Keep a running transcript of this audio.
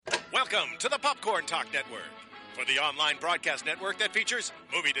Welcome to the Popcorn Talk Network, for the online broadcast network that features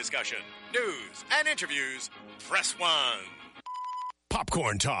movie discussion, news, and interviews. Press 1.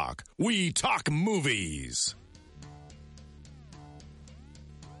 Popcorn Talk. We talk movies.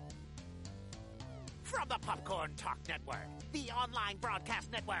 From the Popcorn Talk Network, the online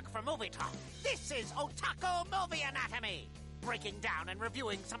broadcast network for movie talk, this is Otaku Movie Anatomy, breaking down and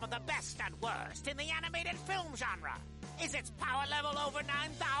reviewing some of the best and worst in the animated film genre. Is its power level over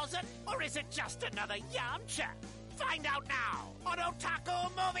 9,000, or is it just another Yamcha? Find out now on Otaku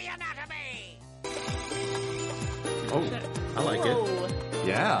Movie Anatomy! Oh, I like it.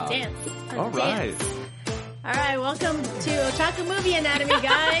 Yeah. Dance. All right. All right, welcome to Otaku Movie Anatomy,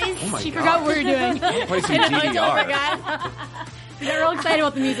 guys. Oh my She God. forgot what we were doing. Play some I totally DDR. forgot. We got real excited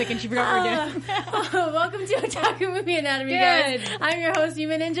about the music, and she forgot what we were doing. Welcome to Otaku Movie Anatomy, Good. guys. I'm your host,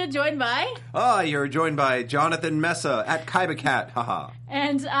 Yume Ninja, joined by... You're joined by Jonathan Meza at Kaibacat. Haha.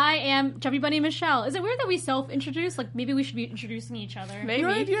 And I am ChubbyBunny Michelle. Is it weird that we self-introduce? Like, maybe we should be introducing each other. Maybe.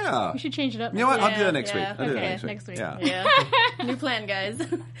 Right, yeah. We should change it up. You know what? I'll do Yeah, that next week. yeah. I'll do that Okay, next week. next week. Yeah. Yeah. New plan, guys.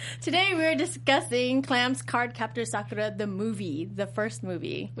 Today we're discussing Clam's Card Captor Sakura, the movie, the first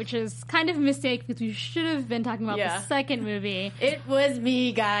movie. Which is kind of a mistake because we should have been talking about Yeah. the second movie. It was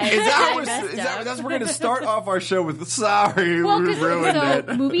me, guys. Is that, I what messed up. that's we're going to start off our show with? Sorry, Well, we ruined it.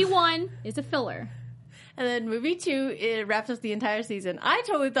 so movie 1 is a filler. And then movie 2, it wraps up the entire season. I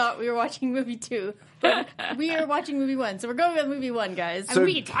totally thought we were watching movie 2, but we are watching movie 1. So we're going with movie 1, guys. I mean,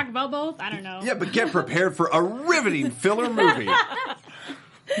 we can talk about both. I don't know. Yeah, but get prepared for a riveting filler movie.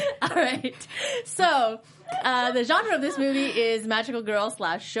 All right. So the genre of this movie is magical girl /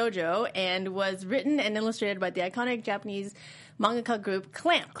 shoujo, and was written and illustrated by the iconic Japanese mangaka group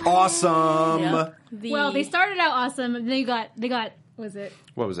Clamp. Awesome. Yep. Well, they started out awesome, and then they got was it?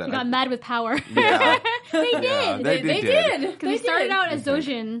 What was that? They got mad with power. Yeah. They did. Yeah, They did. did. Because they started out as a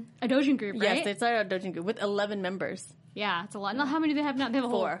dojin group, right? Yes, they started out Dojin group with 11 members. Yeah, it's a lot. Now, how many do they have now? They have a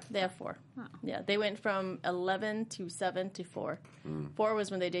whole... 4. They have 4. Yeah, they went from 11 to 7 to 4. 4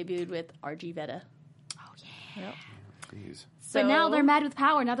 was when they debuted with RG Veta. Oh, yeah. Yep. Jeez. But now they're mad with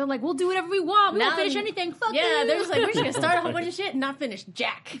power. Now they're like, we'll do whatever we want. We won't finish anything. Fuck Yeah, you. they're just like, we're just going to start a whole bunch of shit and not finish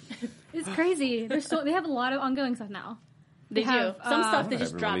jack. It's crazy. They have a lot of ongoing stuff now. They have, do. Some stuff they I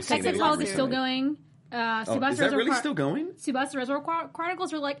just haven't dropped. really seen Sex any and of Hog them is still recently. going. Is that really still going? Tsubasa Reservoir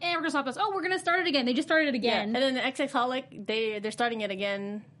Chronicles were like, we're going to stop this. Oh, we're going to start it again. They just started it Yeah, again. and then the XX Holic, they're starting it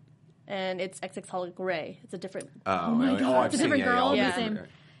again, and it's XX Holic Ray. It's a different... Oh my God. I've It's a seen different girl. Yeah. The same.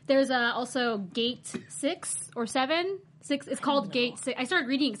 There's also Gate 6 or 7. 6. It's called Gate 6. I started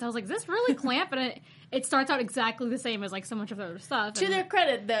reading it because I was like, is this really Clamp? And it starts out exactly the same as like so much of other stuff. To And their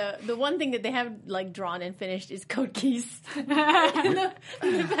credit, the one thing that they have like drawn and finished is Code Geass. in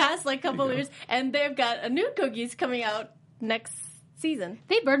the past like couple of years, and they've got a new Code Geass coming out next season.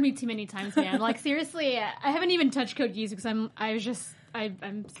 They burned me too many times, man. Like seriously, I haven't even touched Code Geass because I'm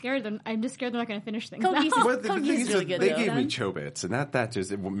scared. I'm just scared they're not going to finish things. Code now. Geass But the Code thing Geass is is really that good, they though. gave me chobits, and that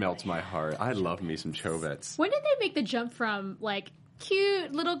just it melts my heart. I love me some chobits. When did they make the jump from like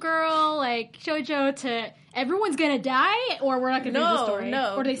cute little girl like shoujo to everyone's gonna die or we're not gonna finish the story?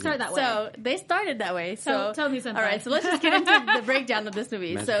 No, Or they start that way? So they started that way. So Tell me something. All right, so let's just get into the breakdown of this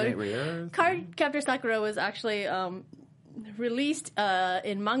movie. Magic Gateway Earth. Card Captor Sakura was actually released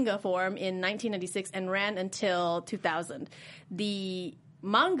in manga form in 1996 and ran until 2000. The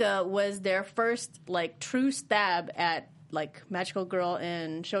manga was their first like true stab at like magical girl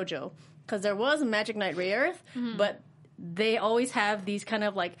and shoujo, because there was a Magic Knight Ray-Earth, but they always have these kind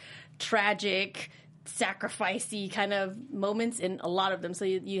of like tragic, sacrificey kind of moments in a lot of them. So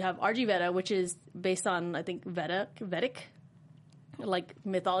you have RG Veta, which is based on I think Vedic like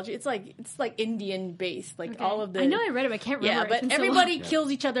mythology. It's like Indian based, like all of the. I know I read it, but I can't remember. Yeah, It's but been so everybody long.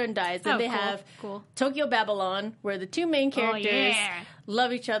 kills each other and dies. Then Oh, they cool, have cool. Tokyo Babylon, where the two main characters yeah.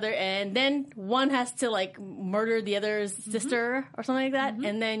 love each other, and then one has to like murder the other's sister or something like that.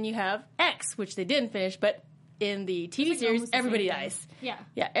 And then you have X, which they didn't finish, but in the TV like series, almost the everybody same thing. dies. Yeah.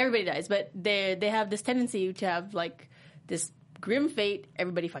 Yeah, everybody dies, but they have this tendency to have like this grim fate.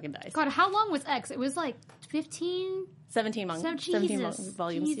 Everybody fucking dies. God, how long was X? It was like 15. 17 Jesus,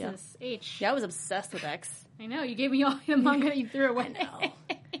 volumes. Jesus, H. Yeah, I was obsessed with X. I know you gave me all the manga that you threw away.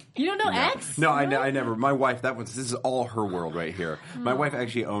 You don't know X? No, I never. My wife, this is all her world right here. My wife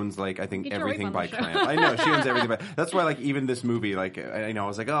actually owns, like, I think Get your wife everything on by the show. Clamp. I know, she owns everything by... That's why, like, even this movie, like, I know, I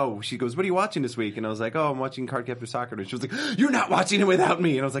was like, oh, she goes, what are you watching this week? And I was like, oh, I'm watching Cardcaptor Sakura. And she was like, you're not watching it without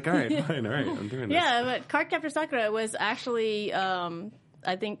me. And I was like, all right, fine, all right, I'm doing this. Yeah, but Cardcaptor Sakura was actually,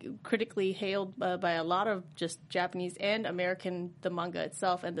 I think, critically hailed by a lot of just Japanese and American, the manga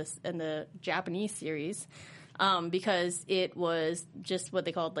itself and the Japanese series. because it was just what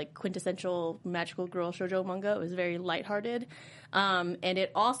they called like quintessential magical girl shoujo manga. It was very lighthearted, and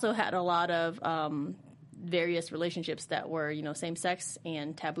it also had a lot of various relationships that were same sex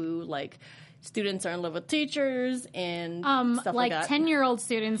and taboo, like. Students are in love with teachers and stuff like that. 10-year-old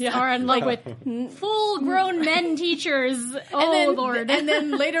students are in love with full-grown men teachers. Lord. And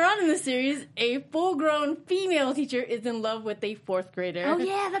then later on in the series, a full-grown female teacher is in love with a fourth grader. Oh,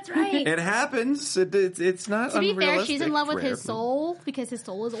 yeah, that's right. It happens. It's not to be unrealistic. fair, she's in love with his soul because his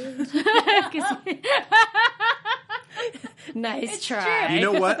soul is old. Nice try. True. You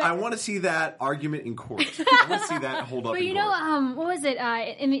know what? I want to see that argument in court. I want to see that hold up. But in court. what was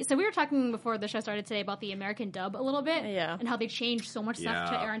it? So we were talking before the show started today about the American dub a little bit, and how they changed so much stuff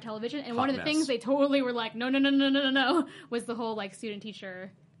to air on television. And one of the things they totally were like, no, was the whole like student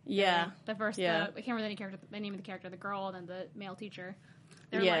teacher. Yeah, the first. I can't remember the name of the character, the girl, and then the male teacher.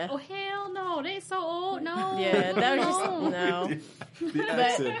 They're like, oh hell no, they're so old. No, yeah, that was just no. The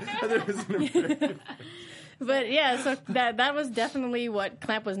accent. But yeah, so that was definitely what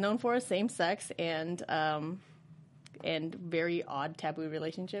Clamp was known for: same sex and very odd taboo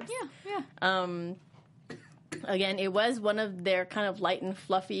relationships. Yeah. Again, it was one of their kind of light and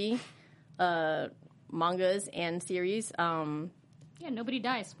fluffy mangas and series. Nobody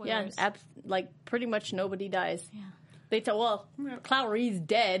dies. Spoilers. Yeah, pretty much nobody dies. Yeah. They tell Clow Reed's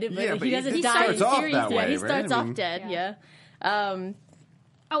dead, but he doesn't die in the series. He starts off dead. Yeah.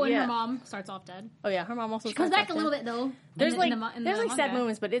 Her mom starts off dead. Oh yeah, her mom also she comes back a little bit though. There's sad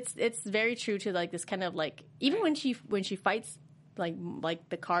moments, but it's very true to like this kind of like even when she fights like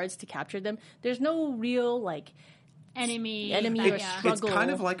the cards to capture them, there's no real like enemy or struggle. It's kind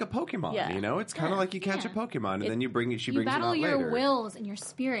of like a Pokemon, It's kind of like you catch a Pokemon and then she brings it out later. You battle your wills and your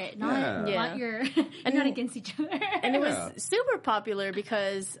spirit, not your not against each other. And it was super popular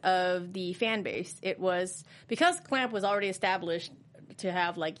because of the fan base. It was because Clamp was already established to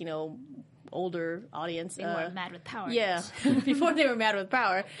have older audience. They were mad with power. Yeah, before they were mad with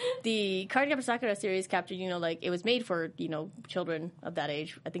power, the Cardcaptor Sakura series captured it was made for children of that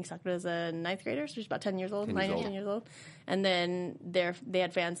age. I think Sakura's a 9th grader, so she's about 10 years old, 9 or 10 years old. And then they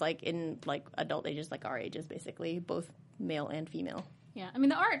had fans in adult ages, like our ages, basically, both male and female. Yeah, I mean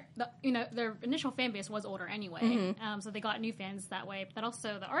the art, their initial fan base was older anyway, so they got new fans that way. But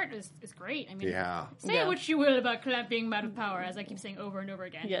also the art is great. I mean, say what you will about Clamp being mad with power, as I keep saying over and over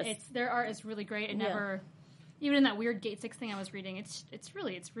again. Yes. Their art is really great. It never, even in that weird Gate 6 thing I was reading, it's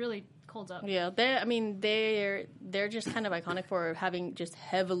really holds up. Yeah, they're just kind of iconic for having just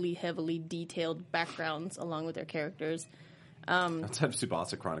heavily detailed backgrounds along with their characters. Outside of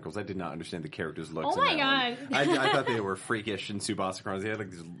Tsubasa Chronicles, I did not understand the characters' looks. Oh my god! I thought they were freakish in Tsubasa Chronicles. They had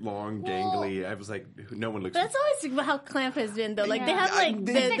these long, gangly. I was like, no one looks. That's always how Clamp has been, though. Like they have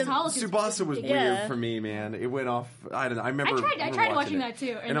Tsubasa was weird for me, man. It went off. I don't know. I remember. I tried watching that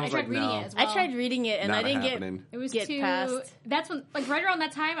too, and I tried reading it as well. I tried reading it, and I didn't get. It was get past. That's when, right around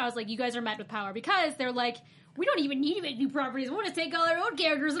that time, I was like, you guys are mad with power because they're like, we don't even need to make new properties. We want to take all our old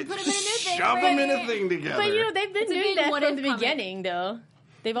characters and put them in a new thing. Shove them in a thing together. But they've been doing that from the beginning, though.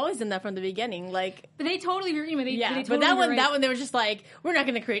 They've always done that from the beginning. But they totally but that one they were just like, we're not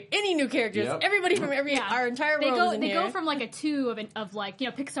going to create any new characters. Yep. Everybody from our entire world They go from a 2 of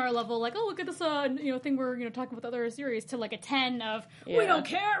Pixar level, like, oh, look at this thing we're talking about the other series, to a 10 of we don't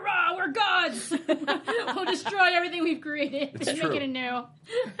care, we're gods. We'll destroy everything we've created and make it anew.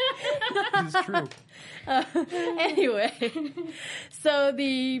 It's true. Anyway, so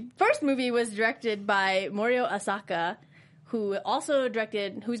the first movie was directed by Morio Asaka,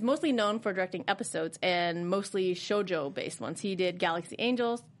 who's mostly known for directing episodes and mostly shoujo-based ones. He did Galaxy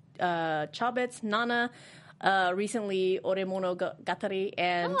Angels, Chobits, Nana, recently Oremonogatari,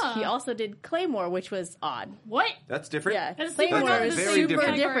 and he also did Claymore, which was odd. What? That's different? Yeah, that's Claymore is very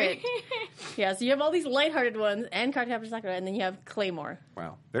super different. Yeah, so you have all these lighthearted ones, and Cardcaptor Sakura, and then you have Claymore.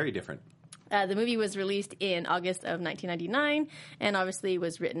 Wow, very different. The movie was released in August of 1999 and obviously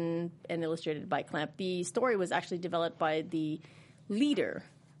was written and illustrated by Clamp. The story was actually developed by the leader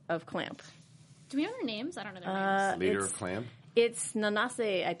of Clamp. Do we know their names? I don't know their names. Leader of Clamp? It's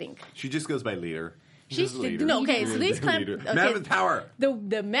Nanase, I think. She just goes by leader. She's leader. No, okay, so these Clamp... Okay, mad with power.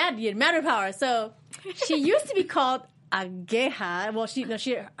 The mad with power. So she used to be called Ageha. Well,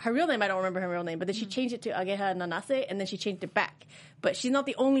 her real name, I don't remember her real name, but then she changed it to Ageha Nanase, and then she changed it back. But she's not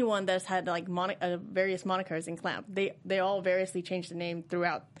the only one that's had various monikers in Clamp. They all variously changed the name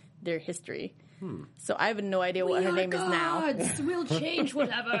throughout their history. So I have no idea what her name is now. We'll change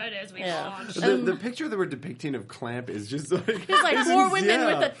whatever it is we want. The picture that we're depicting of Clamp is just like... There's like 4 women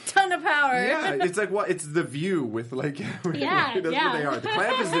with a ton of power. Yeah, it's like what? It's The View with like... That's what they are. The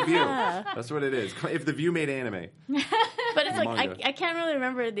Clamp is The View. That's what it is. If The View made anime. But it's like, I can't really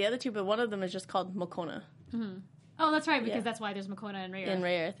remember the other two, but one of them is just called Mokona. Mm-hmm. Oh, that's right, because that's why there's Mokona and Ray Earth. In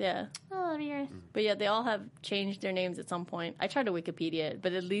Ray Earth, yeah. Oh, Ray Earth. But yeah, they all have changed their names at some point. I tried to Wikipedia it,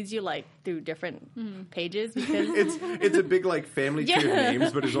 but it leads you like through different pages because it's a big like family tree of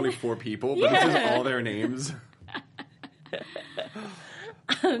names, but there's only 4 people, but it's just all their names.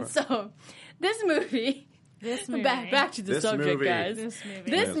 So, this movie. Back to the subject, movie. guys.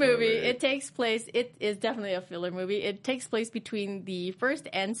 This movie, it takes place, it is definitely a filler movie. It takes place between the first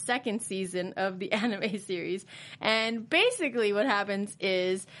and second season of the anime series. And basically what happens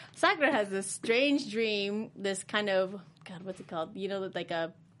is Sakura has this strange dream, this kind of, God, what's it called? You know, like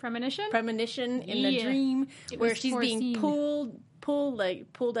a... Premonition in the dream where she's being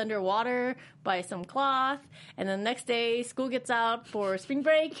pulled underwater by some cloth, and then the next day school gets out for spring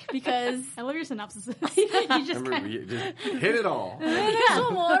break because I love your synopsis. You just hit it all. There's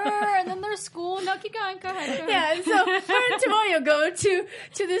some water, and then there's school. No, keep going. Go ahead. Yeah, and so her and Tomoyo go to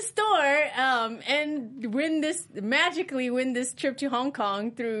this store and magically win this trip to Hong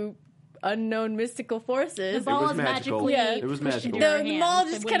Kong through unknown mystical forces. The ball is magically it was magical. The ball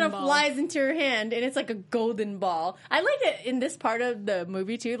just kind of flies into her hand, and it's like a golden ball. I like it in this part of the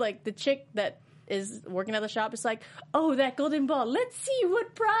movie too. Like the chick that is working at the shop is like, "Oh, that golden ball. Let's see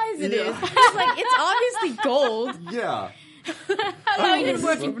what prize it is." It's like it's obviously gold. Yeah. I didn't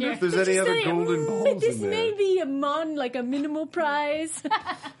work in here. If there's any other golden balls this in there. may be a minimal prize.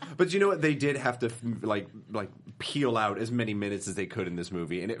 But you know what? They did have to like peel out as many minutes as they could in this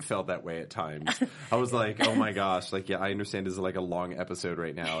movie, and it felt that way at times. I was like, oh my gosh, like, yeah, I understand this is like a long episode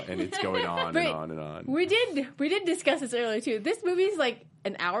right now, and it's going on and on and on. We did discuss this earlier too. This movie's like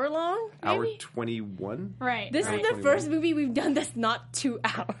an hour long, maybe? Hour 21? Right. This is the first movie we've done that's not 2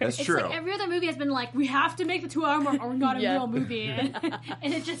 hours. That's it's true. Like every other movie has been like, we have to make the 2 hour mark or we're not a real movie. And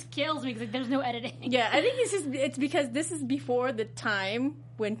it just kills me because like, there's no editing. Yeah, I think it's because this is before the time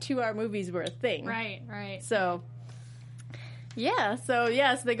when 2 hour movies were a thing. Right. So they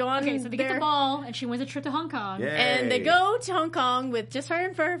go on. Okay, so they get the ball, and she wins a trip to Hong Kong. Yay. And they go to Hong Kong with just her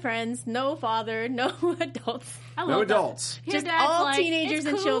and her friends, no father, no adults. No adults. Just all teenagers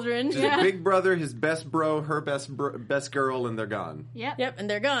and children. Just a big brother, his best bro, her best girl, and they're gone. Yep, and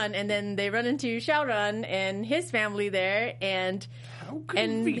they're gone. And then they run into Xiaoran and his family there, and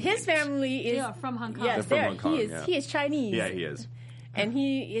his family is from Hong Kong. Yes, they're from Hong Kong, he is Chinese. Yeah, he is. And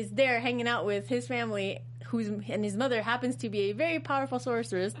he is there hanging out with his family, and his mother happens to be a very powerful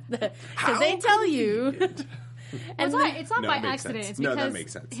sorceress. Because they tell you. And it's not by accident. Sense. It's because that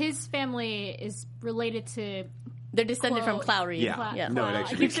makes sense. his family is related to... They're descended from Clow Reed. Yeah. No, it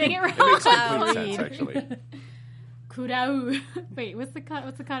actually I keep saying it wrong. It makes complete sense, actually. Kurau. Wait, what's the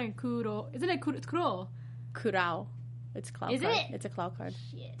card in Kuro? Isn't it Kuro? Kurao. It's Clow Is card. it? It's a Clow card.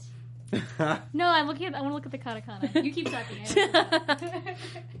 Shit. No, I want to look at the katakana. You keep talking.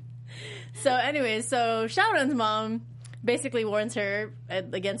 So anyways, Xiaoran's mom basically warns her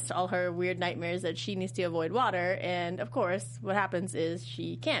against all her weird nightmares that she needs to avoid water, and of course what happens is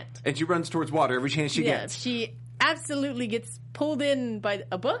she can't. And she runs towards water every chance she gets. She absolutely gets pulled in by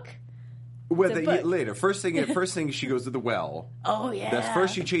a book. Well, later. First thing, she goes to the well. Oh yeah. That's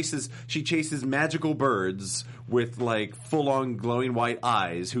first. She chases magical birds with like full-on glowing white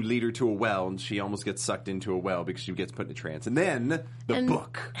eyes who lead her to a well, and she almost gets sucked into a well because she gets put in a trance. And then the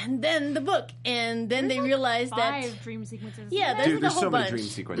book. And then they realize that 5 dream sequences. Yeah, there's a whole so bunch. many dream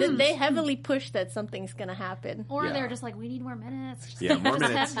sequences. They heavily push that something's gonna happen. Or they're just like, we need more minutes. Yeah, more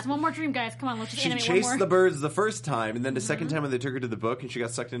minutes. Just one more dream, guys. Come on, let's just She animate one more. chased the birds the first time, and then the second time when they took her to the book and she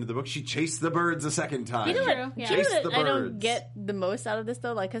got sucked into the book, she chased the birds the second time. You know what? True. Yeah. You know Chase what the I don't birds. get the most out of this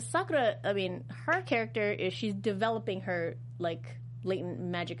though, like, because Sakura, I mean, her character is she's developing her like latent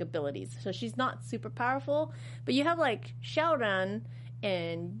magic abilities, so she's not super powerful. But you have like Xiaoran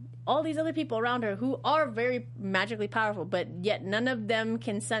and all these other people around her who are very magically powerful, but yet none of them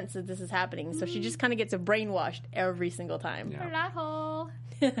can sense that this is happening. So she just kind of gets brainwashed every single time. Yeah. Black hole.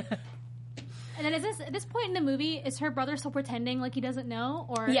 And then at this point in the movie, is her brother still pretending like he doesn't know?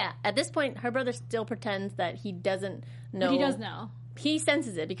 Or Yeah, at this point, her brother still pretends that he doesn't know. But he does know. He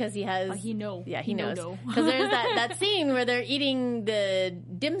senses it because he has... he knows. Yeah, he knows. know. Because there's that scene where they're eating the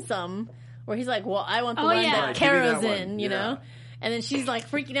dim sum, where he's like, well, I want the one that Right, Kara's give me that in, one. you Yeah. know? And then she's like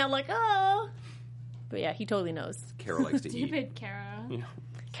freaking out like, oh. But yeah, he totally knows. Carol likes to eat. Stupid Kara.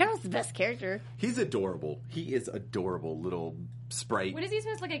 Carol's the best character. He's adorable. He is adorable little sprite. What is he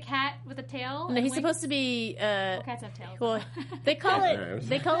supposed to, like a cat with a tail? No, he's supposed to be. Cats have tails. Well, they call it.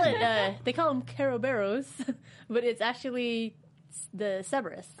 They call him Caraberos, but it's actually the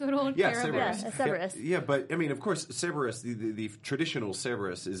Cerberus. Good old Cerberus. Yeah, Cerberus. Yeah, but I mean, of course, Cerberus, the traditional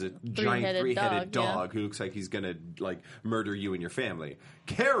Cerberus is a giant Three-headed three-headed dog, who looks like he's gonna like murder you and your family.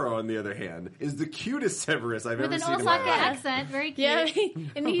 Kara, on the other hand, is the cutest Cerberus I've with ever an seen in my Osaka life. accent, very cute. Yeah,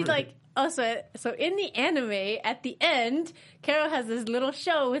 and he's like. Also, so in the anime, at the end, Karo has this little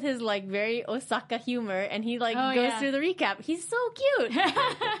show with his like very Osaka humor, and he like goes through the recap. He's so cute.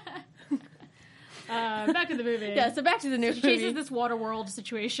 Back to the movie. Yeah, so back to the new She movie. chases this Waterworld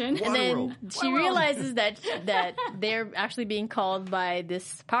situation. And then Waterworld. she realizes that they're actually being called by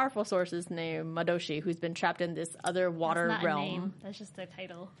this powerful sources named Madoshi, who's been trapped in this other water That's not realm. a name. That's just a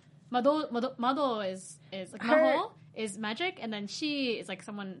title. Mado is like Her- Maho is magic, and then she is like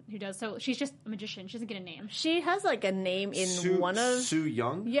someone who does. So she's just a magician. She doesn't get a name. She has like a name in one of Su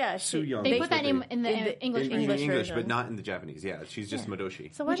Young. Yeah, Su she- Young. They That's put that what name in the in English English, version. but not in the Japanese. Yeah, she's just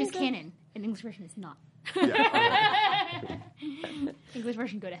Madoshi. So which what is it? canon. In English version, it's not. Yeah, English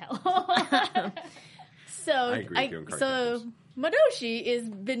version, go to hell. I agree with you on Card Captors. Madoshi has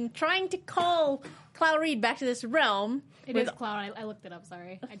been trying to call Clow Reed back to this realm. It is Cloud. I looked it up.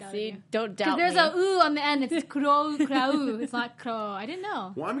 Sorry, I doubted See, you. don't doubt Because me. there's a ooh on the end. It's crow. It's not crow. I didn't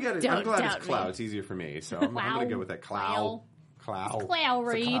know. Well, I'm glad Don't it's doubt Clow. me. It's easier for me, so I'm going to go with that. Clow. Clow It's a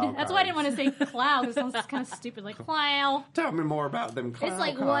Reed. Clow That's why I card. didn't want to say Clow. It sounds kind of stupid. Like Clow. Tell me more about them Clow It's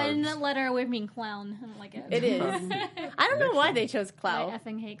like cards. one letter away from being clown. I don't like it. It is. I don't know why they chose Clow. I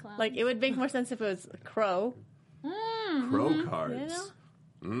effing hate clown. Like, it would make more sense if it was Crow. Crow cards. You know?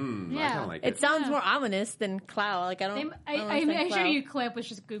 I kind Yeah. of like It it. sounds more ominous than Clow. Like, I don't. I'm sure you Clamp was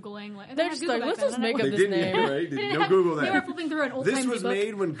just Googling. Like, They're just like, let's just make up They this didn't, name. right? No Google They that. were flipping through an old This timey was book.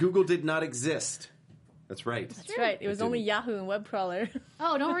 made when Google did not exist. That's right. That's right. It was only Yahoo and web crawler.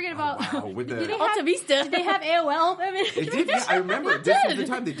 Oh, don't forget about. Wow, with the Did they Alta have, Vista. did they have AOL? I mean, it did. Yeah, I remember. This was the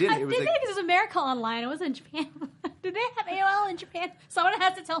time they did it. It was did like, they? Because it was America Online. It wasn't in Japan. Did they have AOL in Japan? Someone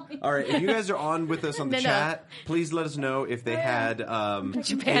has to tell me. all right. If you guys are on with us on the No. chat, please let us know if they had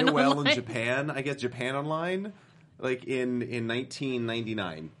Japan AOL Online. in Japan. I guess Japan Online, like in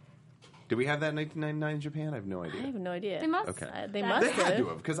 1999. Did we have that in 1999 in Japan? I have no I idea. have no idea. They must. Okay. They They must They had have. to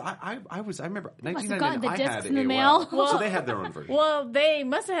have because I remember Must have gotten 1999. the I discs had in the AOL, mail. so they had their own version. Well, they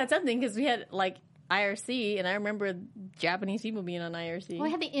must have had something because we had like IRC, and I remember Japanese people being on IRC. Well, I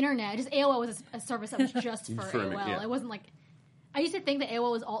had the internet. Just AOL was a service that was just for For a minute, AOL. yeah. It wasn't like. I used to think that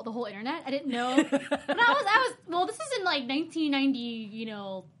AOL was the whole internet. I didn't know. But I was. Well, this is in like 1990. You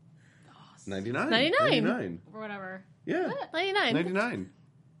know, 99. 99. or whatever. Yeah. 99. 99.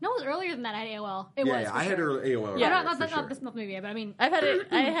 No, it was earlier than that. I had AOL. It Yeah, was. yeah, for I had sure. AOL. Yeah. earlier, Not for sure. this movie, but I mean, I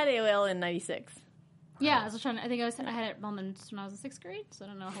had AOL in 96. yeah. I was trying. I think I had it moments when I was in 6th grade, so I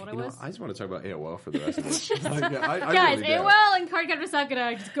don't know how old I You know, was. I just want to talk about AOL for the rest of this. I Guys, really do. AOL and Cardcaptor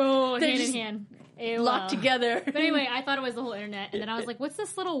Sakura just go They're hand just in hand. AOL. Locked together. But anyway, I thought it was the whole internet, and then I was like, "What's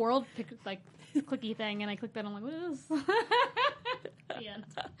this little world clicky thing?" And I clicked that, and I'm like, "What is this?" The end.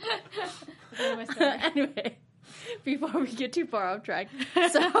 That's the end of my story. Anyway, before we get too far off track,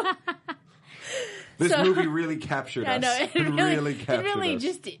 so This So- movie really captured us. I know It really captured it really us.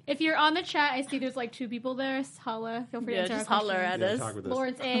 just If you're on the chat, I see there's like 2 people there. Holla, feel free to answer just our holler questions. at Yeah, us. talk with us.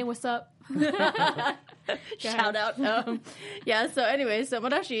 Lawrence A, what's up? Shout out. Yeah, so anyway, so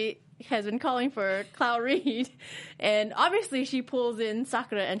Madoshi has been calling for Clow Reed, and obviously she pulls in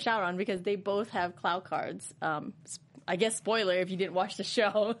Sakura and Shaoran because they both have Clow cards. I guess spoiler if you didn't watch the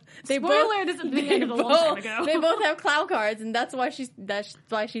show. They Spoiler, this is the end of a long time ago. They both have Clow cards, and that's why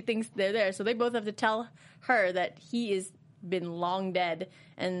she thinks they're there. So they both have to tell her that he is been long dead.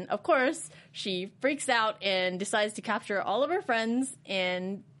 And of course, she freaks out and decides to capture all of her friends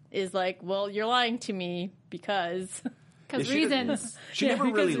and is like, well, you're lying to me because... Because Yeah, she doesn't- reasons. She Yeah, never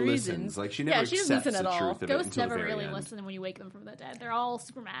really because listens. reasons. Like she never Yeah, she doesn't accepts listen the at all. truth of it Ghosts until never the very really end. listen when you wake them from the dead. They're all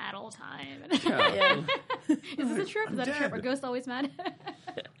super mad all the time. Yeah. Is this a trip? Is that a trip? dead. Are ghosts always mad?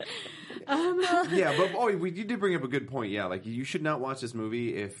 Yeah, but you did bring up a good point. Yeah, like you should not watch this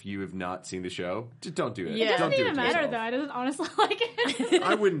movie if you have not seen the show. Just don't do it. Yeah. It Don't doesn't do even it to matter, yourself. though. I doesn't honestly like it.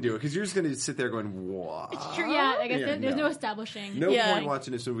 I wouldn't do it because you're just going to sit there going, "What?" It's true, yeah. I guess Yeah, there's no. no establishing. No Yeah. point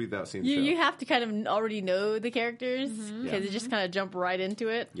watching this movie without seeing the show. You have to kind of already know the characters because Mm-hmm. you just kind of jump right into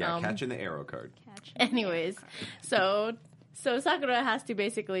it. Yeah, catching the arrow card. Anyways, so Sakura has to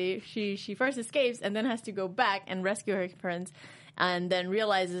basically she first escapes and then has to go back and rescue her parents, and then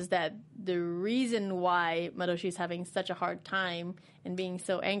realizes that the reason why Madoshi is having such a hard time and being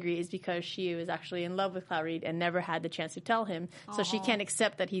so angry is because she was actually in love with Clow Reed and never had the chance to tell him. So she can't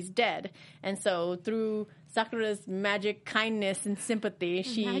accept that he's dead. And so through Sakura's magic kindness and sympathy.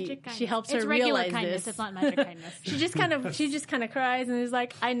 She helps her it's regular realize kindness. this. It's not magic kindness. She just kind of cries and is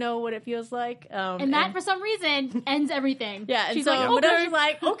like, I know what it feels like. And that, for some reason, ends everything. Yeah, and she's so like, Madoka's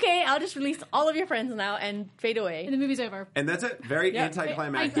like, okay, I'll just release all of your friends now and fade away. and the movie's over. And that's it. Very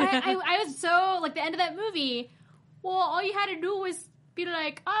anticlimactic. I was so, like, the end of that movie, well, all you had to do was be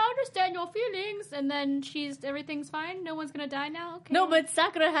like, I understand your feelings, and then everything's fine, no one's gonna die now, okay. No, but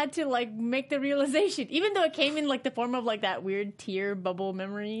Sakura had to, like, make the realization, even though it came in, like, the form of, like, that weird tear bubble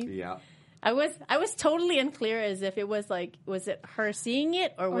memory. Yeah. I was totally unclear as if it was, like, was it her seeing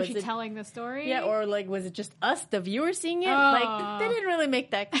it, or was she it telling the story? Yeah, or, like, was it just us, the viewer, seeing it? Oh. Like, they didn't really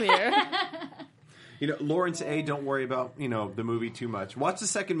make that clear. Lawrence A., don't worry about, the movie too much. Watch the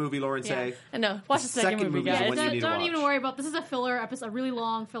second movie, Lawrence A. I know. Watch the second movie, is guys. what you need to Don't watch. even worry about this. Is a filler episode, a really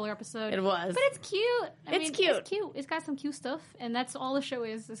long filler episode. It was. But it's cute. It's cute. It's cute. It's got some cute stuff, and that's all the show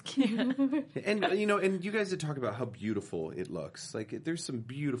is cute. And, and you guys did talk about how beautiful it looks. Like, there's some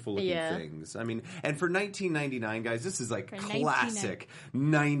beautiful looking things. I mean, and for 1999, guys, this is like For classic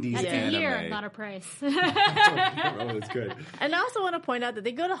 90s That's anime. a year, not a price. Oh, that's good. And I also want to point out that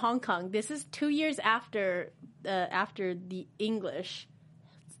they go to Hong Kong. This is 2 years after the English,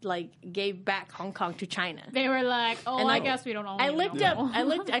 like, gave back Hong Kong to China. They were like, I guess we don't own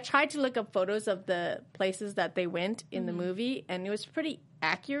I tried to look up photos of the places that they went in the movie, and it was pretty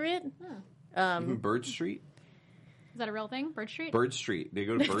accurate. Even Bird Street? Is that a real thing? Bird Street? Bird Street. They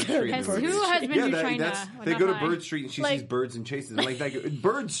go to Bird Street. Who has been to China? They go to Bird Street and she sees birds and chases them. Like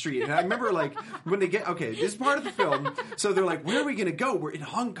Bird Street. And I remember, like, when they get, this is part of the film. So they're like, where are we going to go? We're in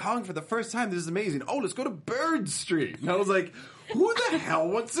Hong Kong for the first time. This is amazing. Oh, let's go to Bird Street. And I was like, who the hell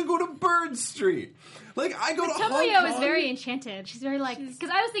wants to go to Bird Street? Like, I go to Hong Kong. Tomoyo is very enchanted. She's very like, because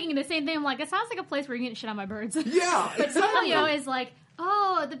I was thinking the same thing. I'm like, it sounds like a place where you can get shit on my birds. Yeah. But Tomoyo is like,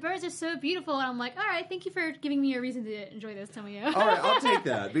 oh, the birds are so beautiful. And I'm like, all right, thank you for giving me a reason to enjoy this, Tomoyo. All right, I'll take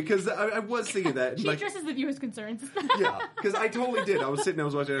that, because I was thinking that. She addresses the viewer's concerns. Yeah, because I totally did. I was sitting, I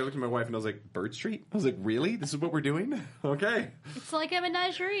was watching, I looked at my wife and I was like, Bird Street? I was like, really? This is what we're doing? Okay. It's like a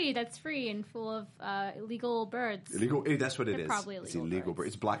menagerie that's free and full of illegal birds. Illegal? That's what it is. Probably illegal. It's illegal birds.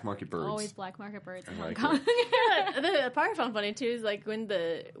 It's black market birds. Always black market birds in Hong like Kong. The part I found funny too is like when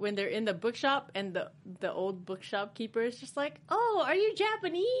they're in the bookshop and the old bookshop keeper is just like, oh, are you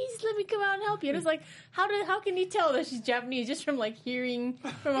Japanese? Let me come out and help you. And it's like, how can you tell that she's Japanese just from like hearing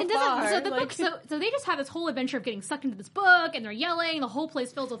from afar? So the book, so they just have this whole adventure of getting sucked into this book, and they're yelling. The whole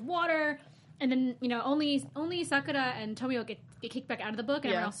place fills with water, and then only Sakura and Tomoyo get kicked back out of the book,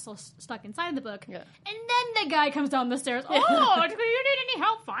 and everyone else is still stuck inside the book. Yeah. And then the guy comes down the stairs. Oh, do you need any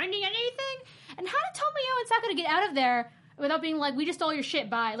help finding anything? And how did Tomoyo and Sakura get out of there without being like, we just stole your shit,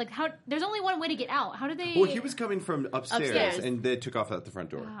 bye? Like, how? There's only one way to get out. How did they? Well, he was coming from upstairs. And they took off out the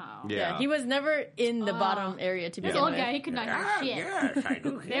front door. Wow. Yeah. He was never in the bottom area to begin with. Yeah, he could not hear shit. Yes, I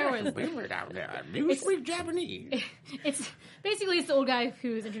do. There was. We were down there. You speak Japanese. It's the old guy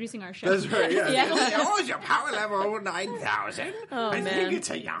who's introducing our show. That's right, yeah. Oh, is your power level 9,000? I think it's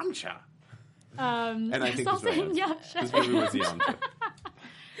a Yamcha. And I think this movie was the Yamcha.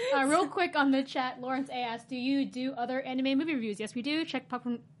 Real quick on the chat, Lawrence A. asked, do you do other anime movie reviews? Yes, we do. Check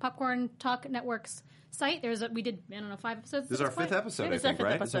Popcorn Talk Network's site. We did, 5 episodes. This is our 5th episode, I It's think, our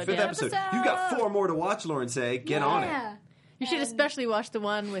right? fifth It's our episode, 5th yeah. episode. You've got 4 more to watch, Lawrence A. Get on it. You should especially watch the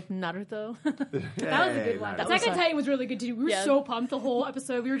one with Naruto. That was a good one. Attack on Titan was really good too. We were so pumped the whole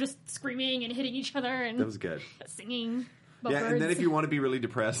episode. We were just screaming and hitting each other and That was good. singing about birds. And then if you want to be really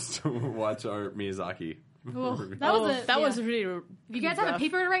depressed, watch our Miyazaki. That was really. If you guys have a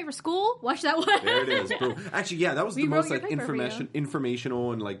paper to write for school, watch that one. There it is. Boom. Actually, that was the most like paper for you.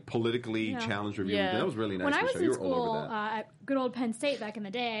 informational and like politically challenged review. Yeah. That was really nice. When I was Michelle. in You were all school over that. at good old Penn State back in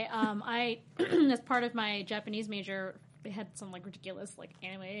the day, I as part of my Japanese major, they had some like ridiculous like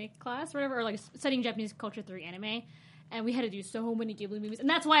anime class or whatever, or like studying Japanese culture through anime. And we had to do so many Ghibli movies, and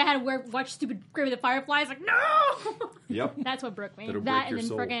that's why I had to watch stupid Grave of the Fireflies. Like, no, Yep. that's what broke me. That'll That break and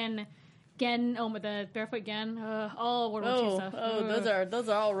your then soul. friggin' Gen, with the barefoot Gen. World War II stuff. Those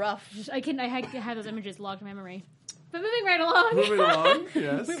are all rough. I have those images logged in my memory. But moving right along. Moving along.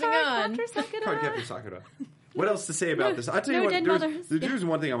 Yes. Moving on. Cardcaptor Sakura. What else to say about this? I'll tell you what. There's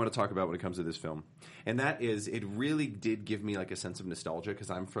one thing I want to talk about when it comes to this film, and that is it really did give me like a sense of nostalgia because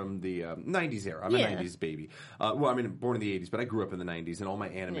I'm from the 90s era. I'm a 90s baby. Born in the 80s, but I grew up in the 90s, and all my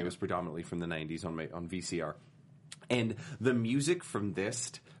anime was predominantly from the 90s on VCR. And the music from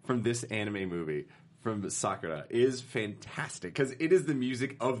this anime movie from Sakura is fantastic because it is the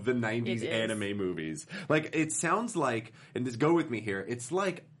music of the 90s anime movies. Like, it sounds like, and just go with me here, it's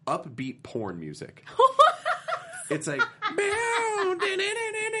like upbeat porn music. It's like,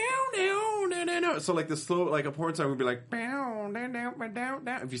 So like the slow, like a porn song would be like,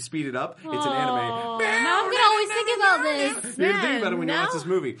 if you speed it up, it's an anime. Now I'm gonna always think about this. You're gonna think about it when you watch this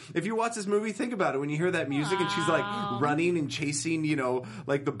movie. If you watch this movie, think about it when you hear that music and she's like running and chasing,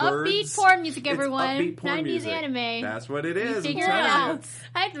 like the birds. Upbeat porn music, It's everyone. upbeat porn 90s music. anime. That's what it is. Figure I'm it telling you. out.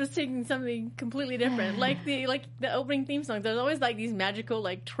 I was thinking something completely different. Like the opening theme song. There's always like these magical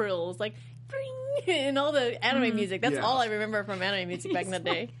like trills, like in all the anime music. That's all I remember from anime music back in the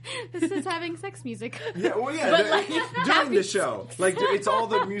day. This is having sex music. Yeah, well, yeah, But, like, during the show, like it's all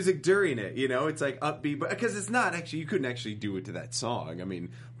the music during it. It's like upbeat, but because it's not actually, you couldn't actually do it to that song. I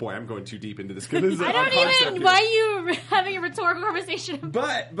mean, boy, I'm going too deep into this. I don't even. Why are you having a rhetorical conversation?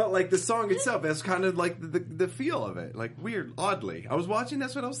 But like the song itself, that's kind of like the feel of it, like weird, oddly. I was watching,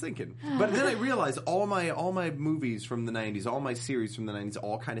 that's what I was thinking. But then I realized all my movies from the 90s, all my series from the 90s,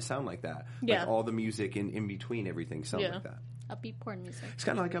 all kind of sound like that. Yeah. Like all the music in between everything sounds like that. Upbeat porn music. It's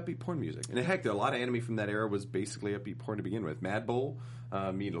kind of like upbeat porn music. And heck, a lot of anime from that era was basically upbeat porn to begin with. Mad Bull,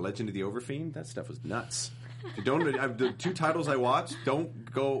 Legend of the Overfiend, that stuff was nuts. The 2 titles I watched,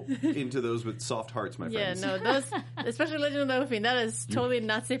 don't go into those with soft hearts, my friends. Yeah, no, those, especially Legend of the Overfiend, that is totally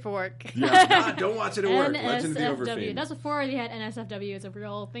not safe for work. Yeah, don't watch it at work. Legend of the NSFW. Overfiend. That's before they had NSFW as a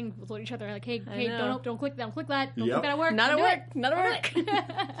real thing. We told each other like, hey, know. don't click that, don't click that, don't Yep. click that at work. Not at Don't do work. it. Not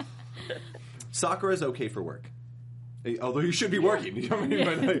at work. Sakura's okay for work. Although you should be working. You know what I mean?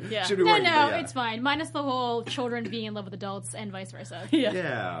 But, like, Yeah. should be No, working, but yeah. it's fine. Minus the whole children being in love with adults and vice versa.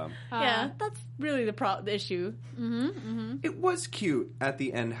 Yeah. Yeah, that's really the issue. It was cute at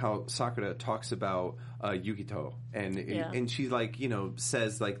the end how Sakura talks about Yukito and she like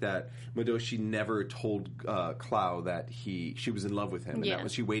says like that Madoshi never told Clow that she was in love with him and that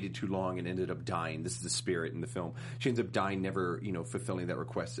was she waited too long and ended up dying. This is the spirit in the film. She ends up dying, never fulfilling that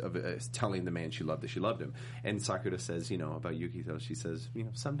request of telling the man she loved that she loved him. And Sakura says about Yukito, she says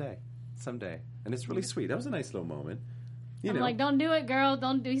someday, and it's really sweet. That was a nice little moment. I'm like, don't do it, girl.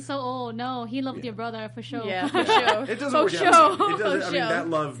 Don't do. He's so old. No, he loved your brother for sure. Yeah, for sure. It doesn't For work sure. out. It doesn't. For I mean, sure.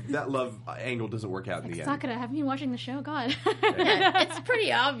 that love angle doesn't work out in the end. Sakura, have you been watching the show? God. It's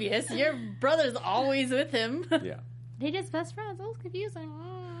pretty obvious. Your brother's always with him. Yeah. They just best friends. That was confusing.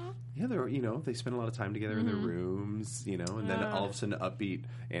 Yeah, they're they spend a lot of time together in their rooms, and then all of a sudden upbeat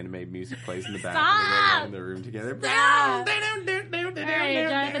anime music plays in the back and they're in their room together. All right,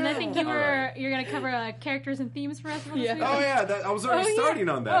 Jonathan. I think you're gonna cover characters and themes for us. Oh yeah, I was already starting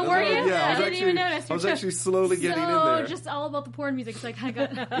on that. Oh, were you? Yeah, I didn't even notice. I was actually slowly getting in there. Just all about the porn music. So I kind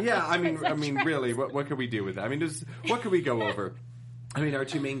of got. Yeah, I mean, really, what could we do with that? I mean, what could we go over? I mean, our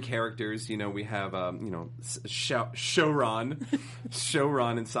 2 main characters, we have, Shouran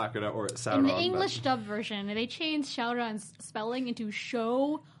and Sakura, or Sauron. In the English dub version, they changed Shouran's spelling into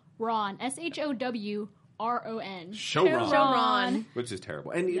Showron. SHOWRON. Shouran. Which is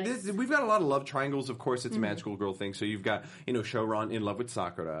terrible. And we've got a lot of love triangles. Of course, it's a magical girl thing. So you've got, Shouran in love with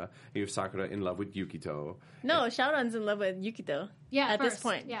Sakura. You have Sakura in love with Yukito. No, Shouran's in love with Yukito. Yeah, at first, this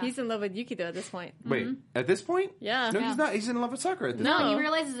point. yeah. He's in love with Yukito at this point. Wait, at this point? Yeah. No, he's not. He's in love with Sakura at this point. No, he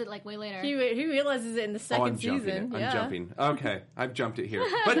realizes it like way later. He realizes it in the second season. I'm jumping. Okay, I've jumped it here.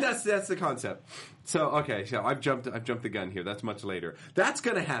 But that's the concept. So, okay, so I've jumped the gun here. That's much later. That's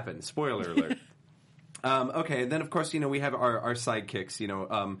going to happen. Spoiler alert. Okay, and then of course, we have our sidekicks,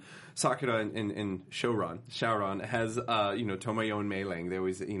 Sakura and Shouran has, Tomoyo and Mei Ling. They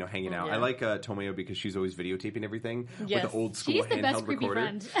always, hanging out. Yeah. I like Tomoyo because she's always videotaping everything Yes. with the old school She's the best handheld creepy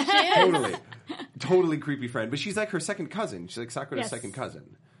recorder. friend. Totally creepy friend. But she's like her second cousin. She's like Sakura's Yes. second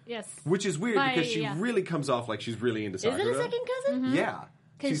cousin. Yes. Which is weird because she yeah. really comes off like she's really into Is Sakura. it a second cousin? Yeah.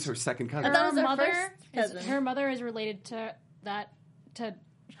 She's her second cousin. I thought it was her mother first is cousin. her mother is related to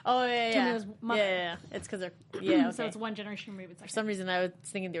Oh, yeah. Tomoyo's mother. Yeah. It's because they're... Yeah, okay. so it's one generation removed. For some reason, I was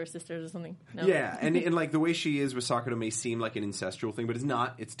thinking they were sisters or something. No. Yeah, and like the way she is with Sakura may seem like an incestual thing, but it's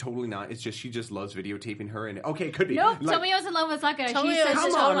not. It's totally not. It's just she just loves videotaping her, and okay, it could be. Nope, Like, Tomoyo's in love with Sakura. Tomoyo She is says Come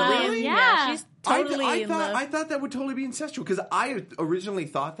she's on, totally really? Yeah. she's totally I in love. thought that would totally be incestual because I originally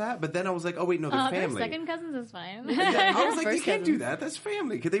thought that, but then I was like, oh wait, no, they're Their family. second cousins is fine. I was like, you First can't do cousins. that. That's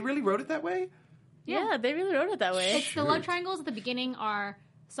family. Could they really wrote it that way? Yeah, they really wrote it that way. It's the love triangles at the beginning are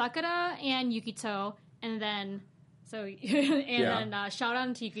Sakura and Yukito, and then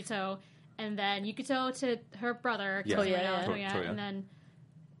Shouran to Yukito, and then Yukito to her brother Yeah. Tomoyo, Toya. Toya. and then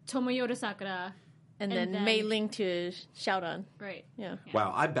Tomoyo to Sakura, And then Mei Ling to Xiaodan. Right. Yeah.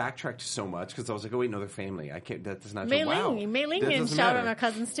 Wow, I backtracked so much because I was like, oh wait, no, they're family. I can't. That's not Mei wow. Ling and doesn't Xiaodan matter. are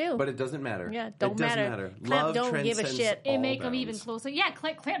cousins too. But it doesn't matter. Yeah, It don't doesn't matter. Love Clamp don't give a transcends shit. all It make them bounds. even closer. Yeah,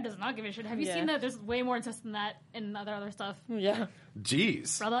 Clamp does not give a shit. Have you seen that? There's way more incest than that in other stuff. Yeah.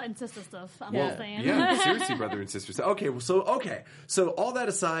 Jeez. Brother and sister stuff. I'm Yeah. just saying. Yeah, seriously, brother and sister. So all that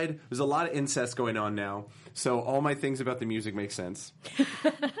aside, there's a lot of incest going on now. So all my things about the music make sense.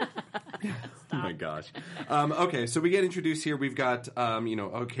 Oh my gosh. Okay, so we get introduced here. We've got,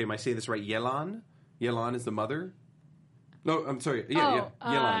 okay, am I saying this right? Yelan? Yelan is the mother? No, I'm sorry. Yeah.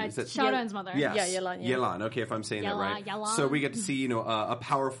 Yelan. Is that Xiaodan's mother. Yes. Yeah, Yelan. Yeah. Yelan. Okay, if I'm saying that right. Yelan. So we get to see, a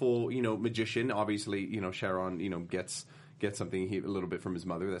powerful, magician. Obviously, Sharon, gets something a little bit from his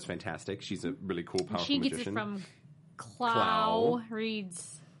mother. That's fantastic. She's a really cool, powerful She magician. gets it from Clow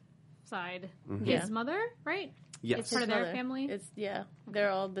Reed's side. Mm-hmm. Yeah. His mother, right? Yes. It's part of their Mother. family. They're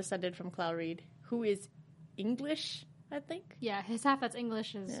all descended from Clow Reed, who is English, I think. Yeah, his half that's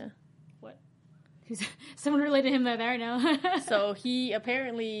English is Yeah. what? Who's someone related to him there now? So he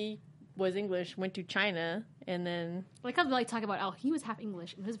apparently was English, went to China, and then. Like how they like talk about he was half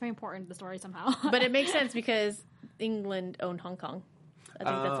English. It was very important to the story somehow. But it makes sense because England owned Hong Kong. I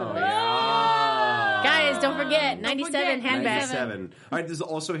think that's what it is. Yeah. Guys, don't forget, 97 handbag. 97. All right, this is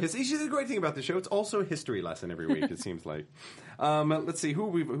also his. This is the great thing about the show. It's also a history lesson every week. It seems like. Let's see who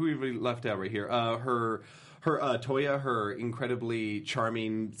we left out right here. Her Toya, her incredibly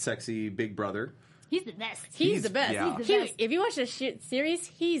charming, sexy big brother. He's the best. He's the best. yeah. He's the best. If you watch the series,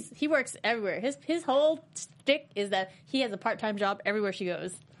 he works everywhere. His whole shtick is that he has a part-time job everywhere she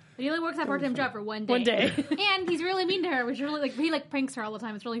goes. He only works that part-time job for one day. One day. And he's really mean to her, which really he pranks her all the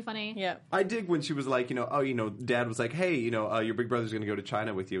time. It's really funny. Yeah. I dig when she was like, Dad was like, hey, your big brother's going to go to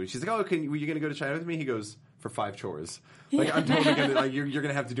China with you. And she's like, oh, were you going to go to China with me? He goes, for 5 chores. Like, I'm totally going to, you're going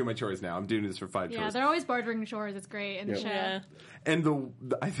to have to do my chores now. I'm doing this for 5 Yeah, chores. they're always bartering chores. It's great in the show. Yeah. And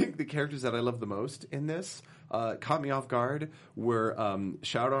I think the characters that I love the most in this caught me off guard were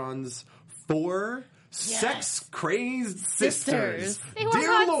Shaoran's 4 sex-crazed sisters. They weren't Dear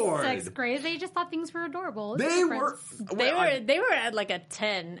not Lord. sex crazy. They just thought things were adorable. It's They different. were... They were at like a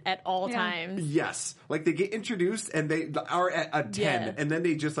 10 at all times. Yes. Like, they get introduced, and they are at a 10, Yeah. and then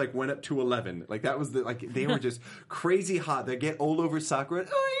they just, went up to 11. Like, that was they were just crazy hot. They get all over Sakura.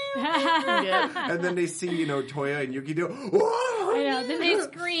 Yeah. And then they see, Toya and Yuki do... I know. Then they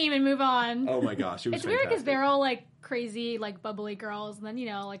scream and move on. Oh, my gosh. It was It's weird because fantastic. they're all crazy, bubbly girls, and then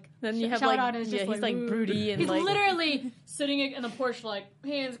Then you have Shout-Out is just he's ooh. broody and He's like literally sitting in the porch,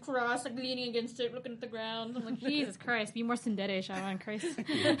 hands crossed, leaning against it, looking at the ground. I'm like, Jesus Christ, be more tsundere, Sharon, Christ.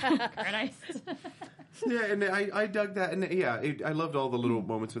 Christ. Yeah, and I dug that, and I loved all the little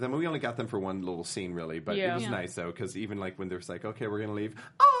moments with them. We only got them for one little scene, really, but it was nice though, because even when there's like, okay, we're gonna leave.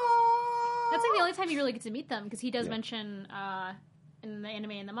 That's the only time you really get to meet them, because he does mention in the anime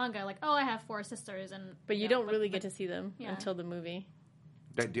and the manga, I have 4 sisters, and but you don't really get to see them Yeah. until the movie.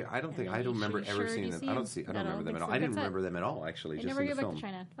 I don't remember ever seeing them. I don't remember them at all. I didn't remember them at all, actually. I just never in go the back film. to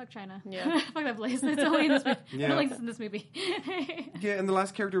China. Fuck China. Yeah. Fuck that place. It's only in this movie. Yeah. I don't like this in this movie. Yeah, and the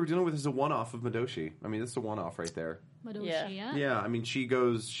last character we're dealing with is a one-off of Madoshi. I mean, that's a one-off right there. Madoshi, yeah. Yeah, I mean, she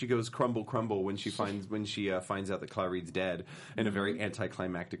goes crumble when she finds out that Clow Reed's dead in a very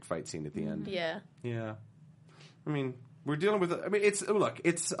anticlimactic fight scene at the end. Yeah. Yeah. I mean, we're dealing with. I mean, it's a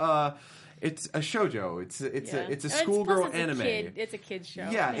shoujo. It's a schoolgirl anime. It's a kid's show.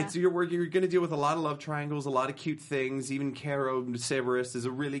 Yeah, it's you're going to deal with a lot of love triangles, a lot of cute things. Even Karo Cerberus is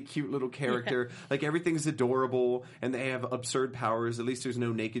a really cute little character. Yeah. Like, everything's adorable, and they have absurd powers. At least there's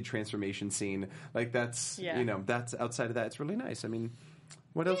no naked transformation scene. Like, that's that's outside of that. It's really nice. I mean,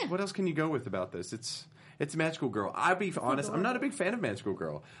 what else? What else can you go with about this? It's Magical Girl. I'll be honest. I'm not a big fan of Magical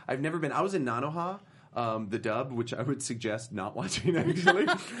Girl. I've never been. I was in Nanoha. The dub, which I would suggest not watching, actually.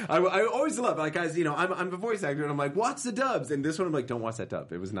 I always love, guys, I'm a voice actor, and I'm like, watch the dubs. And this one, I'm like, don't watch that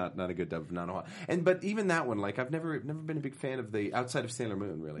dub. It was not a good dub of Nanoha. But even that one, I've never been a big fan of the outside of Sailor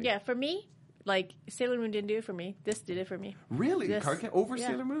Moon, really. Yeah, for me, Sailor Moon didn't do it for me. This did it for me. Really? This, over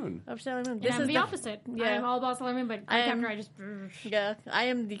Sailor Moon? Over Sailor Moon. This is the opposite. Yeah. I'm all about Sailor Moon, but Cardcaptor, Yeah, I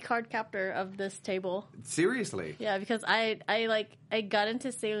am the card captor of this table. Seriously? Yeah, because I got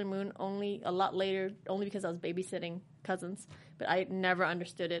into Sailor Moon only a lot later, only because I was babysitting cousins, but I never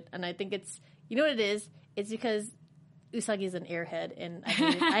understood it. And I think it's, you know what it is? It's because Usagi is an airhead, and